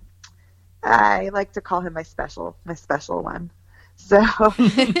I like to call him my special one. So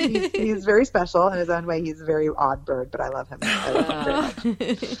he's very special in his own way. He's a very odd bird, but I love him. I love him very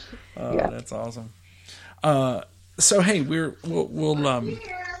much. Oh, yeah. That's awesome. So hey, we'll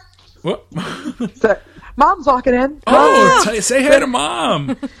whoop. So, Mom's walking in. Oh, say hi to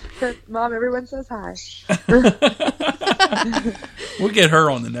Mom. Mom, everyone says hi. We'll get her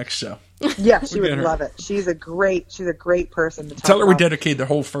on the next show. Yeah, she would love it. She's a great person to talk Tell her about. we dedicate the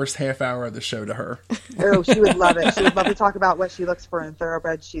whole first half hour of the show to her. Oh, she would love it. She would love to talk about what she looks for in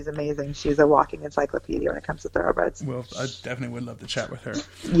thoroughbreds. She's amazing. She's a walking encyclopedia when it comes to thoroughbreds. Well, I definitely would love to chat with her.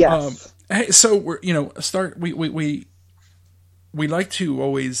 Yes. Hey, so we're we like to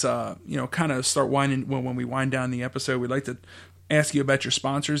always kind of start winding when we wind down the episode. We like to ask you about your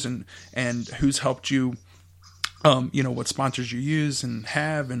sponsors and who's helped you. What sponsors you use and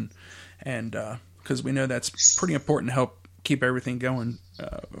have and because we know that's pretty important to help keep everything going,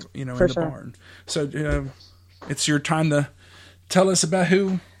 in the barn. So it's your time to tell us about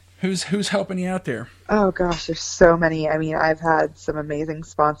who's helping you out there. Oh gosh, there's so many. I mean, I've had some amazing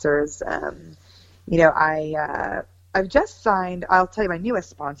sponsors. I've just signed. I'll tell you my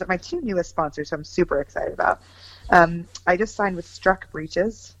two newest sponsors. Who I'm super excited about. I just signed with Struck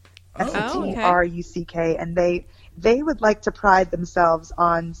Breeches. Struck, and they would like to pride themselves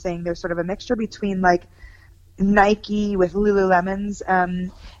on saying they're sort of a mixture between like Nike with Lululemons.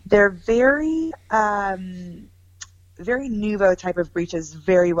 They're very very nouveau type of breeches,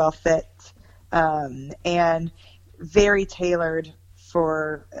 very well fit, and very tailored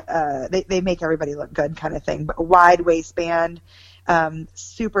for they make everybody look good kind of thing, but a wide waistband,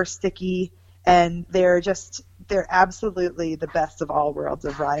 super sticky, and they're absolutely the best of all worlds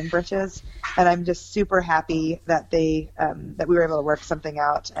of riding breeches, and I'm just super happy that that we were able to work something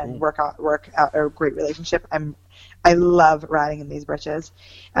out and work out a great relationship. I love riding in these breeches,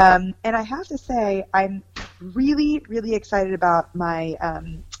 and I have to say I'm really, really excited about my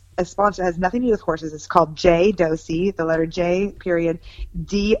a sponsor that has nothing to do with horses. It's called J Dosi, the letter J period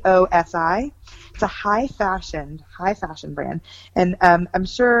DOSI. It's a high fashion brand, and I'm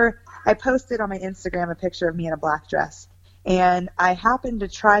sure. I posted on my Instagram a picture of me in a black dress, and I happened to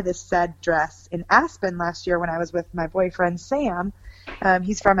try this said dress in Aspen last year when I was with my boyfriend Sam.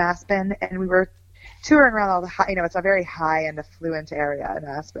 He's from Aspen, and we were touring around all the it's a very high-end, affluent area in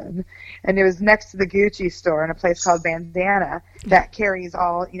Aspen, and it was next to the Gucci store in a place called Bandana that carries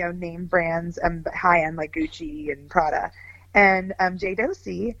all name brands and high-end like Gucci and Prada. And J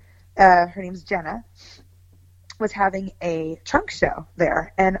Dosi, her name's Jenna, was having a trunk show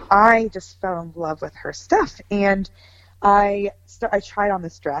there, and I just fell in love with her stuff. And I tried on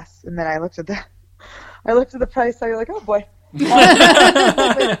this dress, and then I looked at the price. So you're like, oh boy,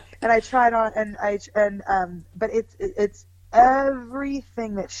 and I tried on, but it's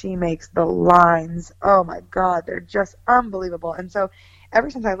everything that she makes. The lines, oh my God, they're just unbelievable. And so ever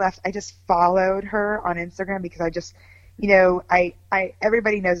since I left, I just followed her on Instagram because I just,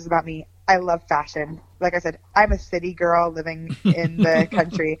 everybody knows about me. I love fashion. Like I said, I'm a city girl living in the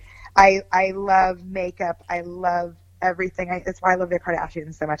country. I love makeup. I love everything. That's why I love the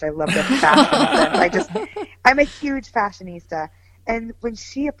Kardashians so much. I love their fashion sense. I'm a huge fashionista. And when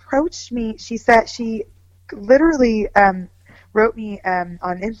she approached me, she literally wrote me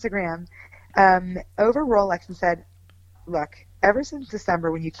on Instagram over Rolex and said, look, ever since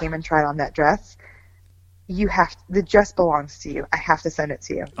December when you came and tried on that dress, the dress belongs to you. I have to send it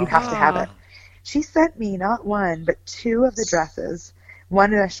to you. You have to have it. She sent me not one, but two of the dresses,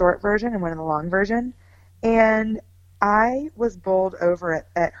 one in a short version and one in the long version. And I was bowled over it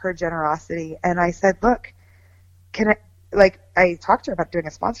at her generosity. And I said, look, I talked to her about doing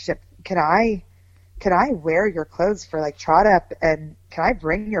a sponsorship. Can I wear your clothes for like Trot Up, and can I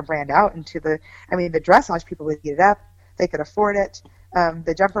bring your brand out into the dressage people would eat it up. They could afford it.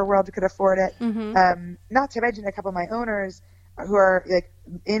 The jumper world could afford it. Mm-hmm. Not to mention a couple of my owners who are like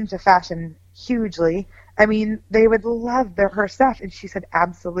into fashion hugely. I mean, they would love her stuff. And she said,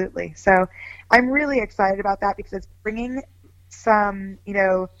 absolutely. So I'm really excited about that because it's bringing some,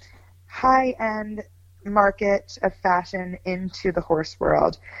 high-end market of fashion into the horse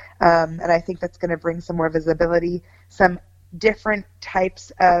world. And I think that's going to bring some more visibility, some different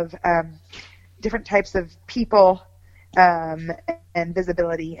types of people, and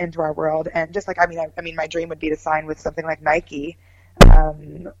visibility into our world. And just like, my dream would be to sign with something like Nike,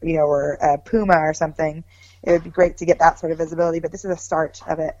 or Puma or something. It would be great to get that sort of visibility, but this is a start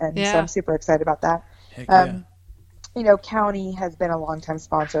of it. And so I'm super excited about that. Heck yeah. County has been a longtime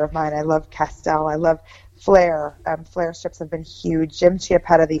sponsor of mine. I love Castell. I love Flair. Flair strips have been huge. Jim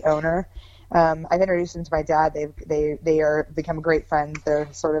Chiappetta, the owner, I've introduced them to my dad. They are become great friends.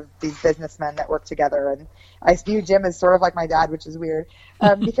 They're sort of these businessmen that work together, and I view Jim as sort of like my dad, which is weird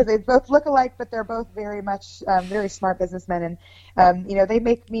because they both look alike, but they're both very much very smart businessmen. And they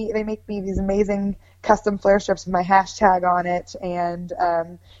make me these amazing custom flare strips with my hashtag on it, and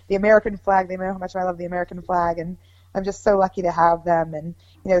the American flag. They know how much I love the American flag, and I'm just so lucky to have them. And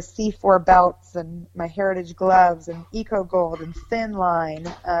C4 belts, and my heritage gloves, and Eco Gold, and Thin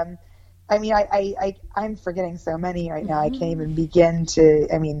Line. I'm forgetting so many right now. I can't even begin to.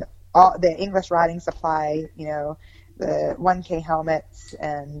 All the English riding supply. The 1K helmets,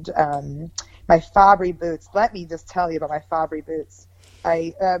 and my Fabry boots. Let me just tell you about my Fabry boots.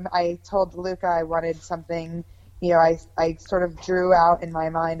 I told Luca I wanted something. I sort of drew out in my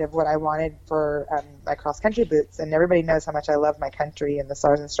mind of what I wanted for my cross-country boots, and everybody knows how much I love my country and the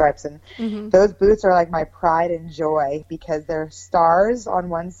Stars and Stripes, and those boots are like my pride and joy because they're stars on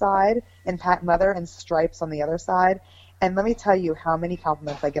one side and patent leather and stripes on the other side, and let me tell you how many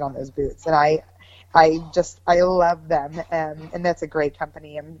compliments I get on those boots, and I love them, and that's a great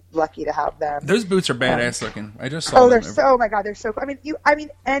company. I'm lucky to have them. Those boots are badass looking. I just saw them. Oh my God, they're so cool.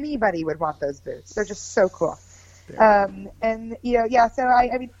 Anybody would want those boots. They're just so cool. So I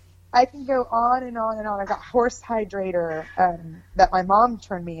can go on and on and on. I've got Horse Hydrator that my mom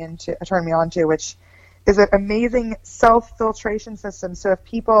turned me on to, which is an amazing self-filtration system. So if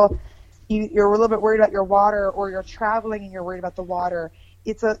people, you're a little bit worried about your water, or you're traveling and you're worried about the water,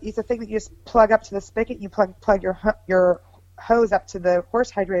 it's a thing that you just plug up to the spigot. And you plug your hose up to the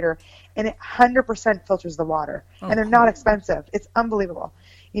Horse Hydrator, and it 100% filters the water. And they're not expensive. It's unbelievable.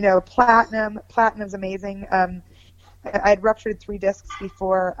 Platinum's amazing. I had ruptured 3 discs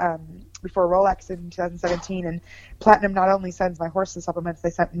before Rolex in 2017, and Platinum not only sends my horses supplements,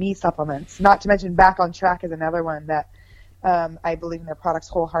 they sent me supplements. Not to mention Back on Track is another one that I believe in their products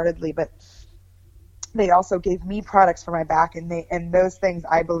wholeheartedly, but they also gave me products for my back, and those things,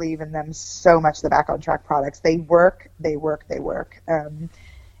 I believe in them so much. The Back on Track products, they work, and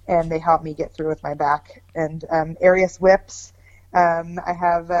they help me get through with my back. And Arius whips. I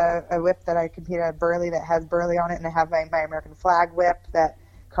have a whip that I competed at Burley that has Burley on it, and I have my American flag whip that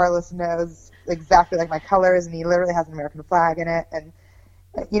Carlos knows exactly like my colors, and he literally has an American flag in it. And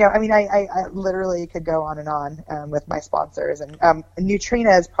I literally could go on and on with my sponsors. And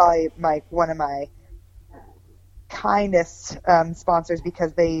Nutrina is probably one of my kindest sponsors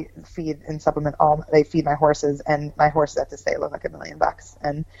because they feed and supplement they feed my horses, and my horses have to say look like $1 million,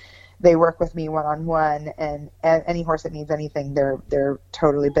 and they work with me one-on-one, and any horse that needs anything, they're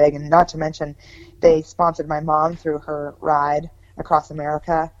totally big. And not to mention, they sponsored my mom through her ride across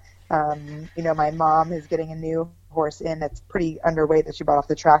America. My mom is getting a new horse in that's pretty underweight that she bought off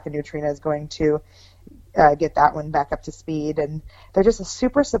the track, and Nutrina is going to get that one back up to speed. And they're just a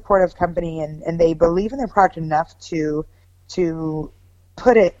super supportive company, and they believe in their product enough to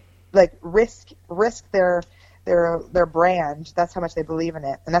put it, like, risk their brand. That's how much they believe in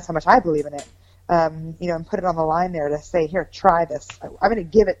it, and that's how much I believe in it. And put it on the line there to say, here, try this. I'm going to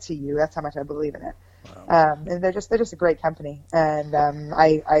give it to you. That's how much I believe in it. Wow. And they're just a great company, and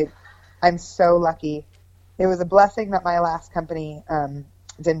I'm so lucky. It was a blessing that my last company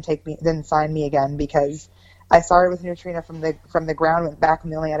didn't sign me again, because I started with Nutrina from the ground, went back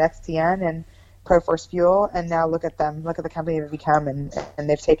when they only had XTN and ProForce Fuel, and now look at them, look at the company they've become, and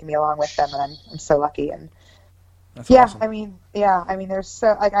they've taken me along with them, and I'm so lucky. And that's awesome. There's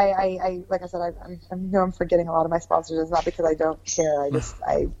so, like I said, I know I'm forgetting a lot of my sponsors. It's not because I don't care. I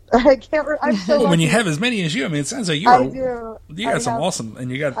can't. I'm so lucky. When you have as many as you, it sounds like you got some awesome,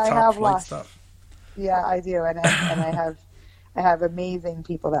 and you got top flight stuff. Yeah, I do, and I have amazing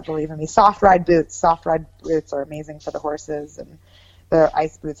people that believe in me. Soft ride boots are amazing for the horses, and the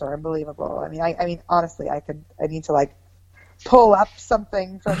ice boots are unbelievable. I mean, honestly, I need to pull up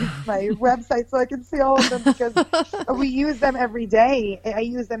something from my website so I can see all of them, because we use them every day. I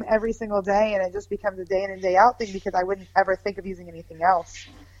use them every single day, and it just becomes a day in and day out thing, because I wouldn't ever think of using anything else.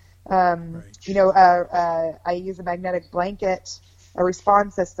 Right. I use a magnetic blanket.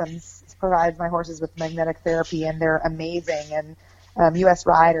 Response Systems provides my horses with magnetic therapy, and they're amazing. And US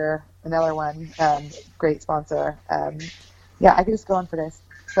Rider, another one, great sponsor. I could just go on for days.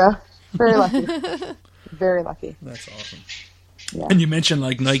 So very lucky. Very lucky. That's awesome. Yeah. And you mentioned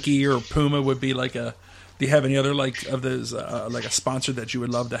like Nike or Puma would be like do you have any other of those like a sponsor that you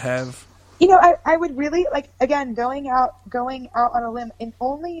would love to have? I would really again, going out on a limb, and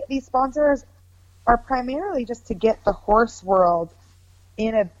only these sponsors are primarily just to get the horse world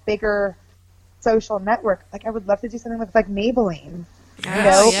in a bigger social network. I would love to do something with Maybelline,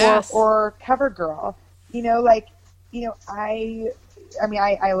 yes. or CoverGirl. I mean,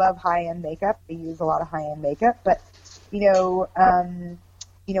 I love high-end makeup. I use a lot of high-end makeup, but,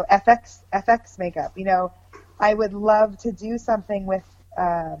 FX makeup, I would love to do something with,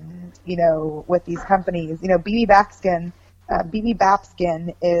 with these companies. BB Backskin, BB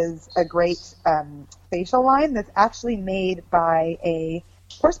Bapskin is a great facial line that's actually made by a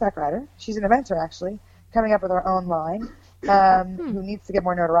horseback rider. She's an eventer, actually, coming up with her own line, who needs to get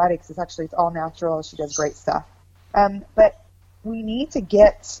more notoriety because it's all natural. She does great stuff. But we need to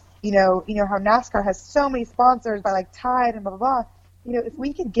get, how NASCAR has so many sponsors by like Tide and blah, blah, blah. If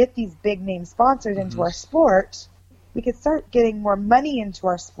we could get these big name sponsors into our sport, we could start getting more money into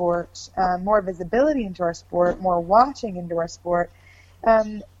our sport, more visibility into our sport, more watching into our sport.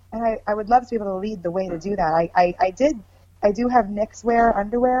 And I would love to be able to lead the way to do that. I do have Knix Wear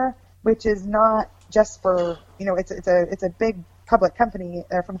underwear, which is not just for, it's a big public company.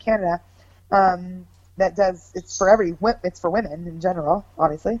 They're from Canada. It's for women in general,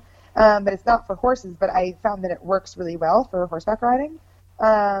 obviously. But it's not for horses, but I found that it works really well for horseback riding.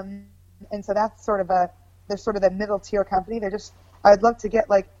 And so that's they're sort of the middle tier company. I'd love to get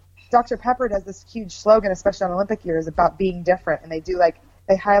Dr. Pepper does this huge slogan, especially on Olympic years, about being different. And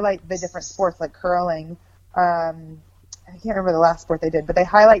they highlight the different sports like curling. I can't remember the last sport they did, but they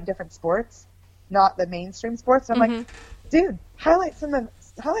highlight different sports, not the mainstream sports. And I'm like, dude, highlight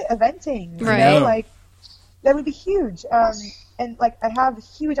eventing, right. That would be huge. And I have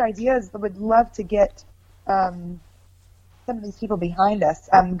huge ideas that would love to get some of these people behind us.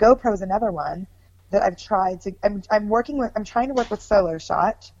 GoPro is another one that I've tried to. I'm trying to work with Solo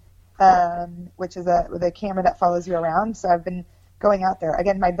Shot, which is a camera that follows you around. So I've been going out there.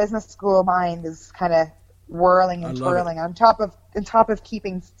 Again, my business school mind is kind of whirling and twirling on top of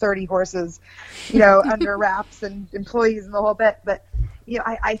keeping 30 horses, under wraps and employees and the whole bit. But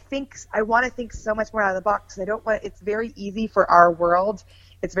I want to think so much more out of the box. It's very easy for our world.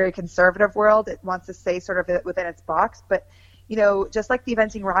 It's a very conservative world. It wants to stay sort of within its box. But, just like the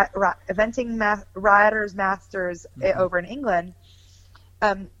eventing riders masters over in England,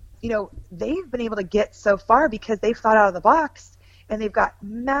 they've been able to get so far because they've thought out of the box and they've got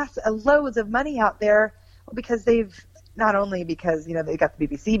loads of money out there because not only because, they've got the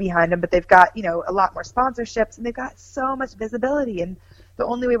BBC behind them, but they've got, a lot more sponsorships and they've got so much visibility. And the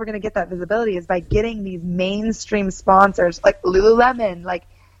only way we're going to get that visibility is by getting these mainstream sponsors like Lululemon.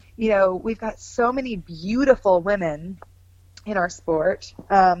 We've got so many beautiful women in our sport.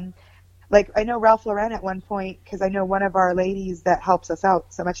 I know Ralph Lauren at one point, because I know one of our ladies that helps us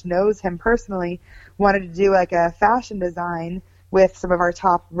out so much knows him personally, wanted to do a fashion design with some of our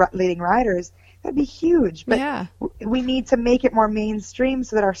top leading riders. That'd be huge, but we need to make it more mainstream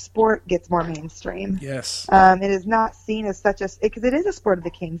so that our sport gets more mainstream. Yes. It is not seen as because it is a sport of the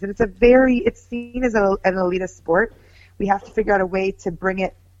kings, and it's seen as an elitist sport. We have to figure out a way to bring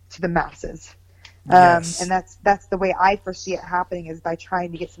it to the masses. Yes. And that's the way I foresee it happening, is by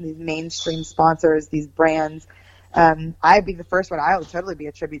trying to get some of these mainstream sponsors, these brands. I'd be the first one. I would totally be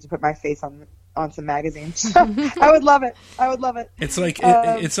a tribute to put my face on some magazines. I would love it. It's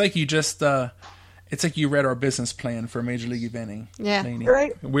like you just it's like you read our business plan for Major League Eventing. Yeah. Lainey.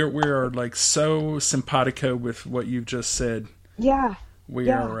 Right. We're so simpatico with what you've just said. Yeah. We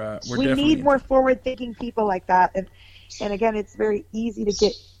need more forward thinking people like that. And again, it's very easy to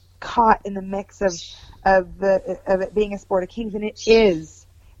get caught in the mix of it being a sport of kings, and it is.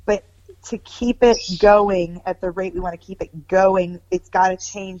 But to keep it going at the rate we want to keep it going, it's got to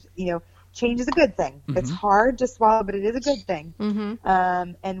change. Change is a good thing. Mm-hmm. It's hard to swallow, but it is a good thing.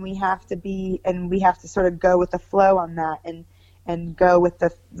 Mm-hmm. And we have to sort of go with the flow on that, and go with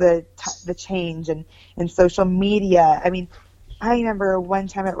the change and social media. I mean, I remember one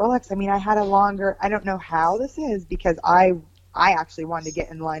time at Rolex. I mean, I had I don't know how this is, because I actually wanted to get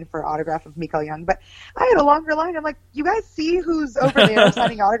in line for an autograph of Mikael Young, but I had a longer line. I'm like, you guys see who's over there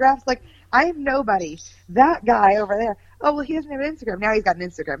signing autographs? I am nobody. That guy over there. Oh, well, he doesn't have an Instagram. Now he's got an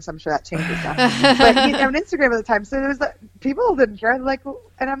Instagram, so I'm sure that changes stuff. But he didn't have an Instagram at the time, so there was people didn't care. And I'm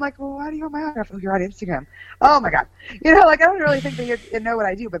like, well, why do you want my autograph? Oh, you're on Instagram. Oh my God. I don't really think that you know what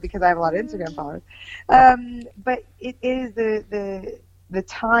I do, but because I have a lot of Instagram followers. But it is the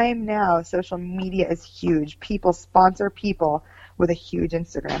time now. Social media is huge. People sponsor people with a huge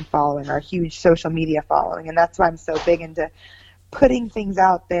Instagram following or a huge social media following, and that's why I'm so big into putting things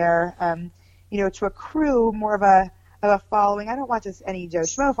out there, to accrue more of a following. I don't want just any Joe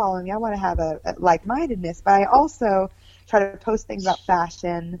Schmo following me. I want to have a like-mindedness, but I also try to post things about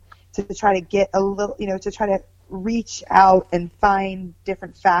fashion to try to get a little, to try to reach out and find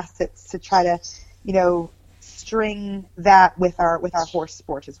different facets to try to, string that with our horse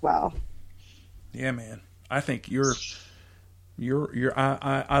sport as well. Yeah, man. I think you're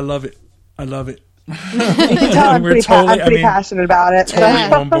I love it. I love it. You can tell I'm pretty passionate about it.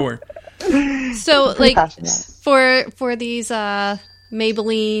 Totally on board. So, like, for these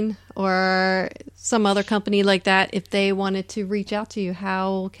Maybelline or some other company like that, if they wanted to reach out to you,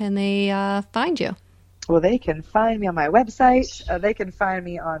 how can they find you? Well, they can find me on my website. They can find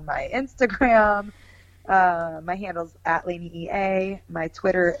me on my Instagram. My handle's @LaineyEA. My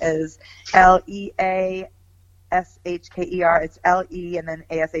Twitter is LeaShker. It's LE and then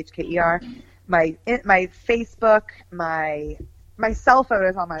ASHKER. My Facebook, my cell phone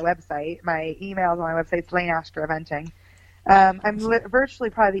is on my website. My email is on my website. It's Lane Ashker Eventing. I'm virtually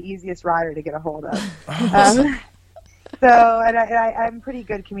probably the easiest rider to get a hold of. I'm a pretty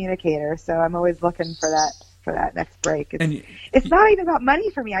good communicator, so I'm always looking for that next break. It's not even about money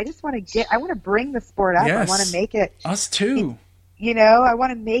for me. I just want to bring the sport up. Yes, I want to make it. Us too. I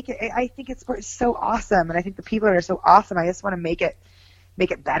want to make it. I think it's so awesome, and I think the people that are so awesome. I just want to make it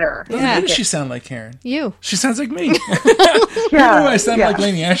better. Yeah. Who does she sound like, Karen? You. She sounds like me. I sound like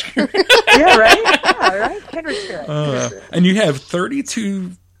Lainey Ashker. Yeah, right? Yeah, right? Kindred spirit. And you have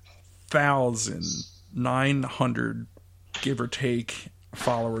 32,900, give or take,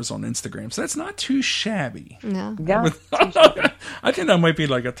 followers on Instagram. So that's not too shabby. No. I think that might be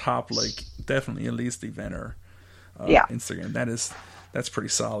like a top, like, definitely at least eventer. Instagram. That's pretty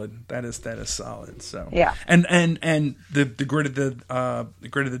solid. That is solid. So yeah. And the grid of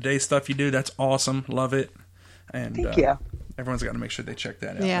the day stuff you do, that's awesome. Love it. And thank you. Everyone's got to make sure they check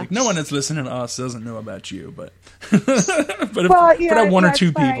that out. Yeah. Like, no one that's listening to us doesn't know about you, but one or two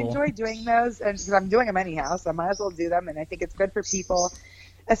people. I enjoy doing those, and because I'm doing them anyhow, so I might as well do them. And I think it's good for people,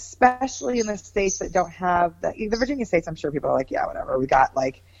 especially in the states that don't have the Virginia states. I'm sure people are like, yeah, whatever. We got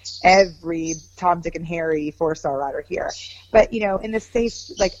like every Tom, Dick, and Harry 4-star rider here. But, in the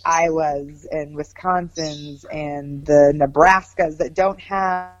states like Iowa's and Wisconsin's and the Nebraskas that don't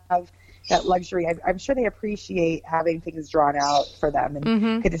have that luxury, I'm sure they appreciate having things drawn out for them.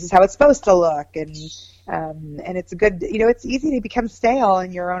 And okay, this is how it's supposed to look. And it's a good, it's easy to become stale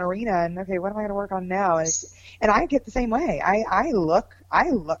in your own arena. And okay, what am I going to work on now? And I get the same way. I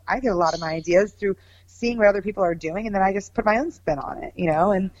get a lot of my ideas through seeing what other people are doing, and then I just put my own spin on it,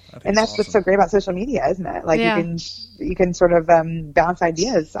 and that's awesome. What's so great about social media, isn't it? Like you can sort of bounce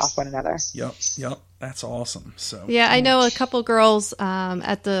ideas off one another. Yep, that's awesome. So I know a couple girls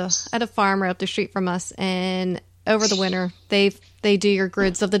at a farm right up the street from us, and over the winter they do your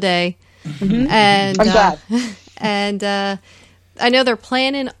grids of the day, and I'm glad. And I know they're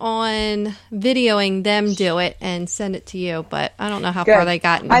planning on videoing them do it and send it to you, but I don't know how far they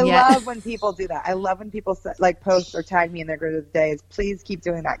gotten yet. I love when people do that. I love when people post or tag me in their grid of the days. Please keep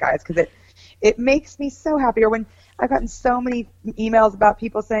doing that, guys, because it makes me so happy. Or when I've gotten so many emails about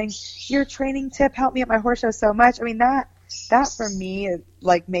people saying, your training tip helped me at my horse show so much. I mean, that for me is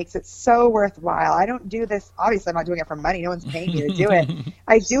makes it so worthwhile. I don't do this. Obviously, I'm not doing it for money. No one's paying me to do it.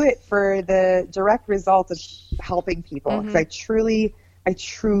 I do it for the direct result of helping people, because I truly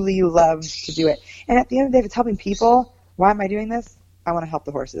love to do it. And at the end of the day, if it's helping people, why am I doing this? I want to help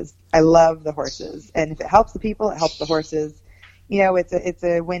the horses. I love the horses, and if it helps the people, it helps the horses. It's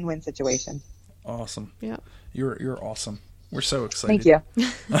a win-win situation. Awesome. Yeah. You're awesome. We're so excited. Thank you.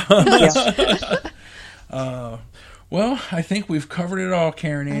 Thank you. Well, I think we've covered it all,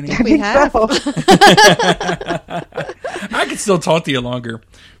 Karen Annie. We have. So. I could still talk to you longer.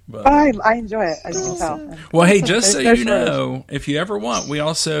 But I enjoy it, as you can tell. Well, hey, just so you know, if you ever want, we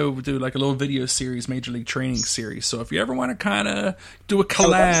also do like a little video series, Major League Training series. So if you ever want to kind of do a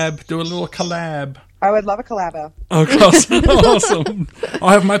little collab. I would love a collabo. Okay, awesome. I'll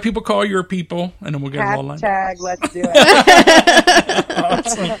have my people call your people, and then we'll get them all lined. Hashtag, let's do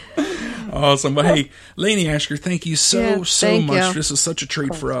it. Awesome. But hey, Lainey Ashker, thank you so much. You. This is such a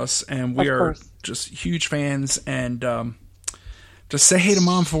treat for us, and we are just huge fans. And just say hey to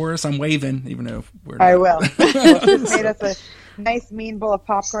Mom for us. I'm waving, even though we're not. I will. Just made us a nice mean bowl of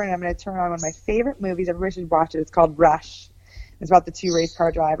popcorn, and I'm going to turn on one of my favorite movies. Everybody should watch it. It's called Rush. It's about the 2 race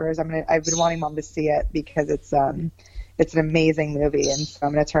car drivers. I've been wanting Mom to see it because it's an amazing movie, and so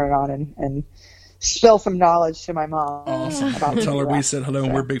I'm going to turn it on and spill some knowledge to my mom. Awesome. I'll tell her we said hello,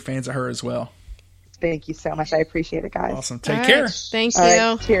 and we're big fans of her as well. Thank you so much. I appreciate it, guys. Awesome. Take care. Thank you.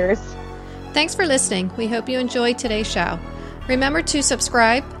 All right, cheers. Thanks for listening. We hope you enjoyed today's show. Remember to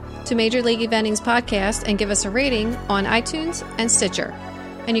subscribe to Major League Eventing's podcast and give us a rating on iTunes and Stitcher.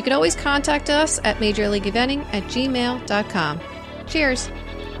 And you can always contact us at majorleagueeventing@gmail.com. Cheers.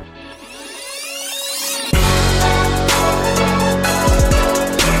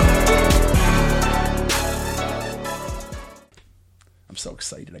 I'm so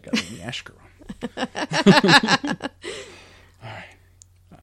excited. I got Lainey Ashker on.